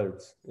rewatch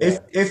loads. Yeah.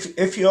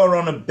 If you're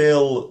on a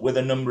bill with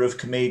a number of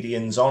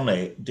comedians on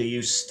it, do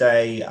you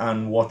stay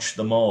and watch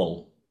them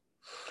all?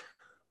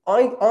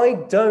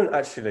 I don't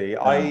actually.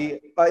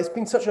 It's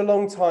been such a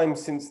long time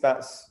since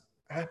that's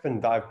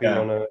happened that I've been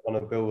on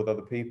a bill with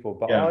other people.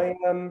 But I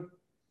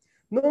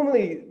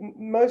normally,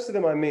 most of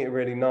them I meet are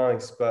really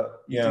nice,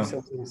 but you do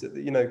sometimes,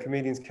 you know,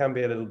 comedians can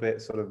be a little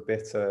bit sort of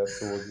bitter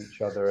towards each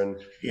other, and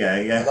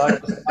and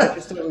I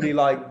just don't really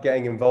like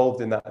getting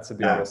involved in that, to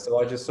be honest. So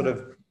I just sort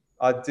of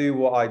I do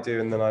what I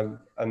do, and then I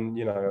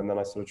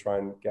sort of try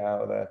and get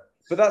out of there.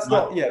 But that's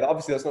not,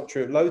 obviously that's not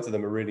true. Loads of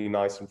them are really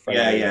nice and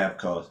friendly. Yeah, of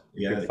course.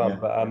 Good fun.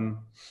 But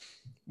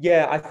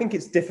I think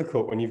it's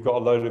difficult when you've got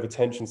a load of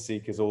attention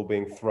seekers all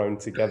being thrown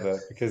together,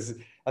 because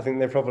I think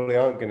they probably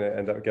aren't going to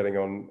end up getting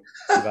on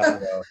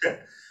that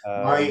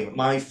well.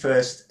 My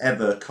first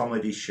ever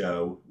comedy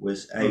show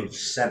was age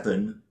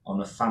 7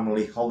 on a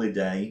family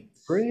holiday.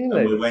 Really?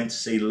 And we went to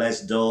see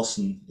Les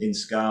Dawson in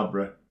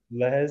Scarborough.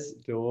 Les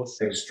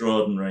Dawson.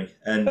 Extraordinary.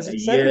 And wasn't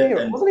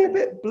he a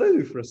bit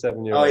blue for a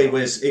 7-year-old? Oh, he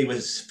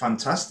was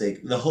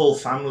fantastic. The whole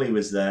family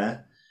was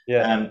there.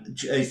 Yeah.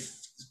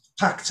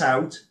 Packed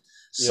out.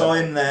 Saw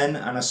him then,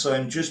 and I saw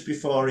him just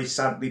before he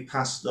sadly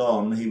passed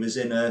on. He was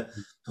in a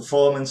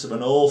performance of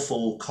an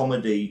awful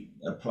comedy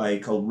play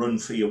called Run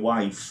for Your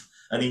Wife,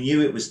 and he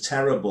knew it was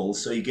terrible,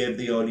 so he gave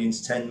the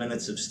audience 10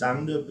 minutes of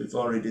stand-up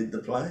before he did the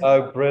play.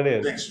 Oh,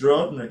 brilliant.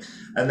 Extraordinary.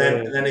 And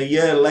then a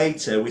year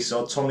later, we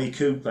saw Tommy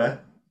Cooper,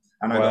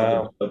 and I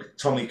got the book.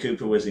 Tommy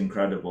Cooper was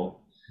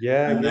incredible.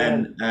 Yeah. And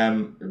then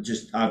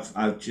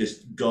I've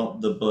just got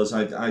the buzz.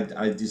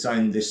 I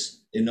designed this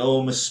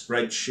enormous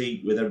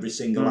spreadsheet with every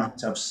single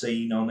act I've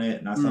seen on it,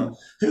 and I thought,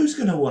 who's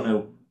going to want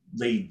to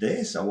read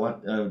this or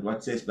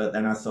what's this? But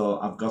then I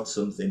thought, I've got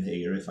something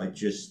here if I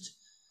just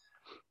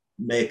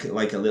make it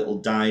like a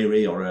little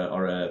diary or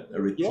a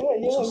report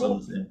or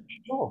something.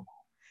 Sure.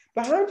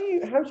 But how do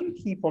you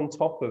keep on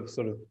top of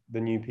sort of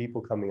the new people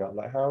coming up?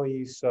 Like, how are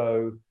you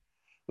so,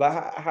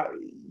 like, how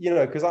you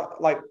know, because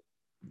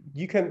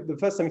the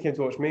first time you came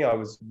to watch me, I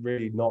was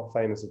really not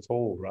famous at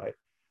all, right?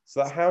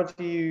 So how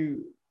do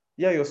you,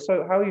 how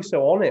are you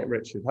so on it,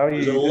 Richard? How are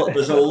you?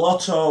 There's a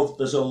lot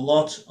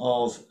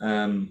of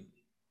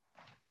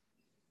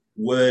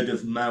word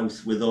of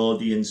mouth with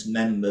audience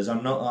members. I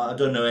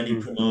don't know any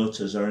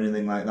promoters or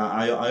anything like that.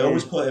 I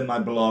always put in my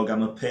blog,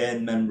 I'm a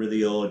paying member of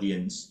the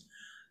audience,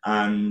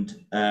 and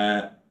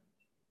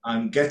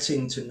I'm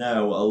getting to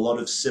know a lot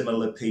of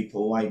similar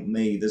people like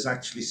me. There's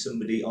actually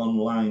somebody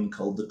online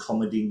called the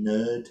Comedy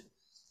Nerd.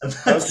 And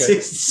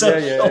that's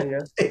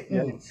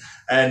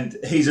And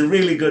he's a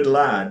really good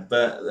lad,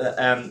 but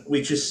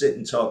we just sit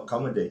and talk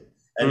comedy,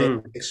 and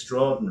it's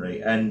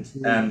extraordinary. And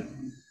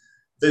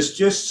there's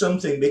just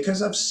something,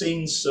 because I've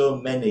seen so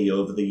many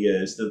over the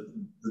years.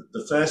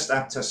 The first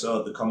act I saw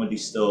at the Comedy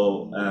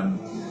Store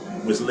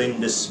was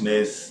Linda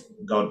Smith,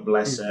 God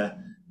bless her,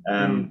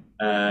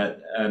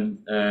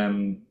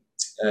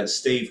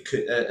 Steve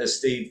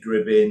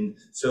Gribbin,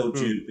 Phil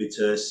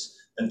Jupitus,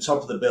 and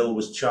top of the bill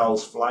was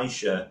Charles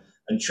Fleischer.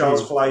 And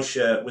Charles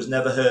Fleischer was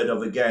never heard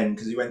of again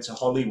because he went to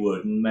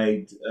Hollywood and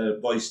made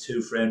Boys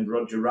Who Framed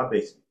Roger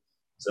Rabbit.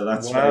 So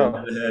that's why I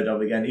never heard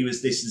of again. He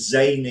was this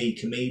zany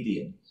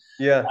comedian.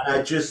 Yeah. And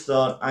I just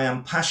thought, I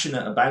am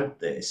passionate about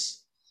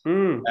this,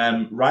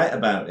 write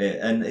about it,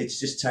 and it's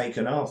just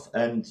taken off.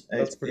 And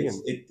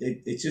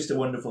it's just a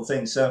wonderful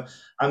thing. So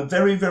I'm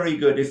very, very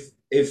good.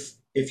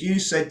 If you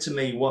said to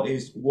me what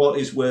is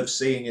worth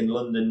seeing in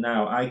London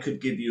now, I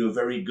could give you a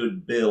very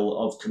good bill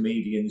of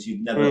comedians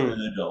you've never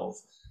heard of.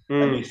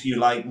 And if you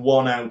like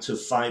 1 out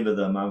of 5 of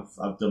them,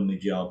 I've done my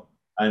job.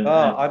 And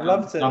I'd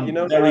love to. I'm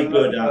very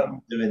good at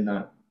doing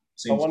that.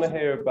 I want to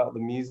hear about the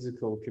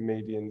musical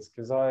comedians,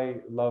 because I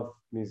love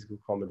musical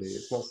comedy.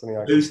 It's not something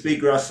I. Boothby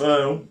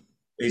Grafo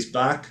is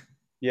back.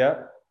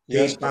 Yeah.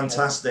 He's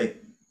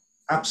fantastic.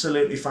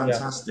 Absolutely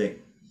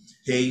fantastic.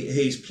 Yeah.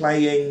 He's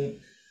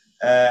playing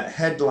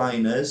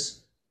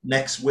headliners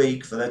next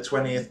week for their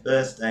 20th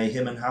birthday,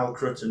 him and Hal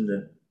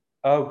Cruttenden.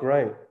 Oh,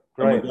 great.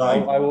 Great.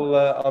 I will.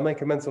 I'll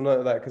make a mental note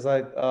of that because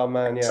oh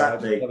man, yeah,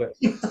 Exactly. I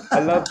just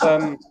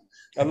love it.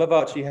 I love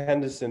Archie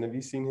Henderson. Have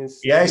you seen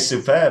his? Yeah,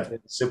 superb.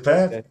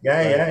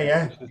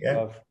 Yeah.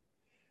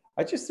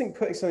 I just think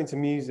putting something to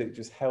music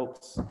just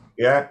helps.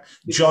 Yeah,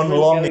 It's John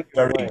really Long is elegant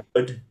very way.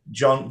 good.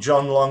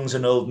 John Long's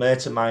an old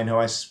mate of mine who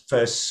I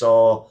first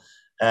saw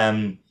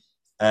in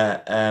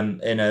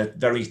a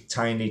very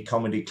tiny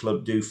comedy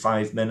club do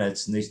 5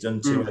 minutes, and he's done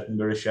 2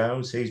 Edinburgh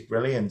shows. He's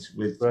brilliant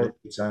with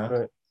guitar.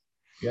 Right.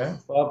 Yeah.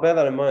 Well, I'll bear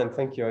that in mind.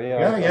 Thank you.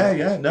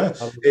 Yeah. No,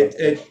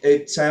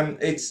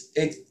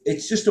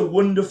 it's just a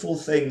wonderful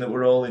thing that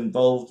we're all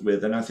involved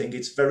with, and I think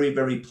it's very,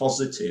 very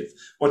positive.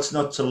 What's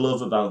not to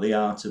love about the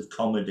art of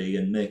comedy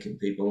and making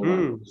people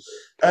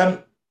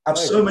laugh? I've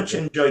so much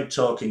enjoyed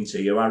talking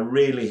to you. I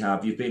really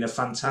have. You've been a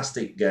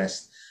fantastic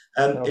guest.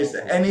 Is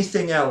there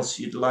anything else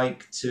you'd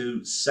like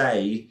to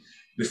say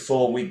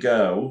before we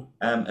go?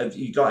 Have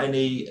you got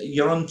any?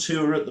 You're on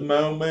tour at the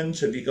moment.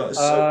 Have you got a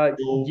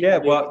social?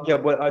 Well,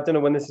 I don't know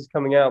when this is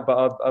coming out,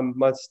 but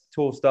my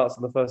tour starts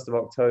on the 1st of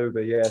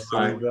October. Yeah,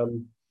 so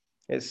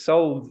it's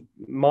sold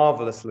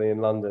marvelously in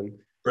London.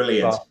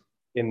 Brilliant. But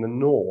in the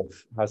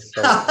north has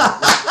sold.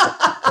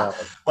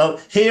 Well,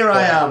 here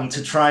I am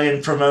to try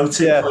and promote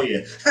it for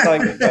you.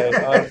 Thanks, mate.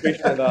 I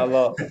appreciate that a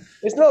lot.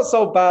 It's not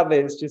sold badly.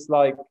 It's just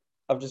like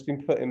I've just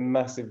been put in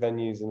massive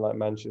venues in like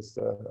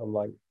Manchester. I'm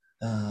like,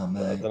 oh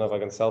man, I don't know if I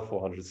can sell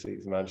 400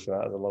 seats in Manchester.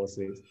 That's a lot of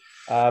seats.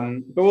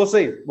 But we'll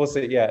see.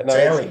 Yeah, no,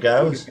 see how it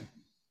goes.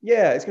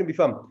 Yeah, it's going to be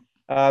fun.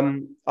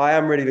 I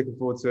am really looking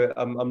forward to it.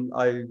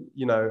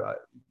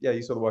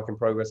 You saw the work in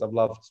progress. I've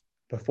loved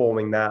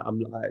performing that.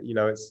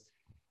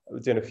 We're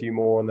doing a few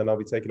more, and then I'll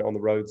be taking it on the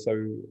road. So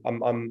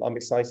I'm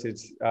excited.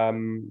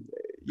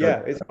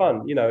 It's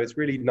fun. It's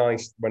really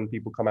nice when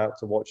people come out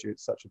to watch you.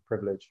 It's such a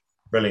privilege.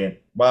 Brilliant.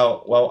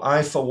 Well,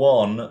 I for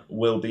one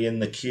will be in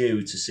the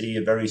queue to see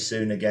you very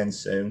soon again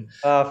soon.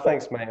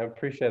 Thanks, mate. I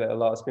appreciate it a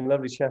lot. It's been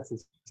lovely chatting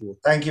to you.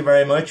 Thank you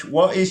very much.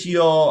 What is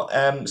your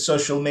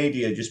social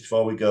media just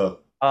before we go?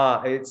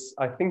 It's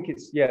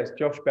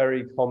Josh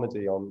Berry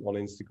Comedy on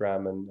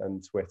Instagram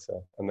and Twitter,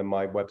 and then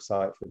my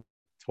website for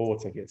tour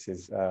tickets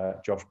is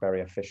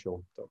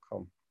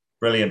joshberryofficial.com.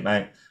 Brilliant,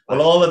 mate.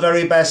 Well, all the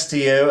very best to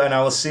you, and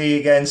I will see you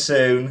again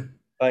soon.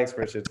 Thanks,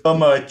 Richard. So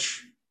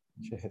much.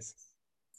 Cheers.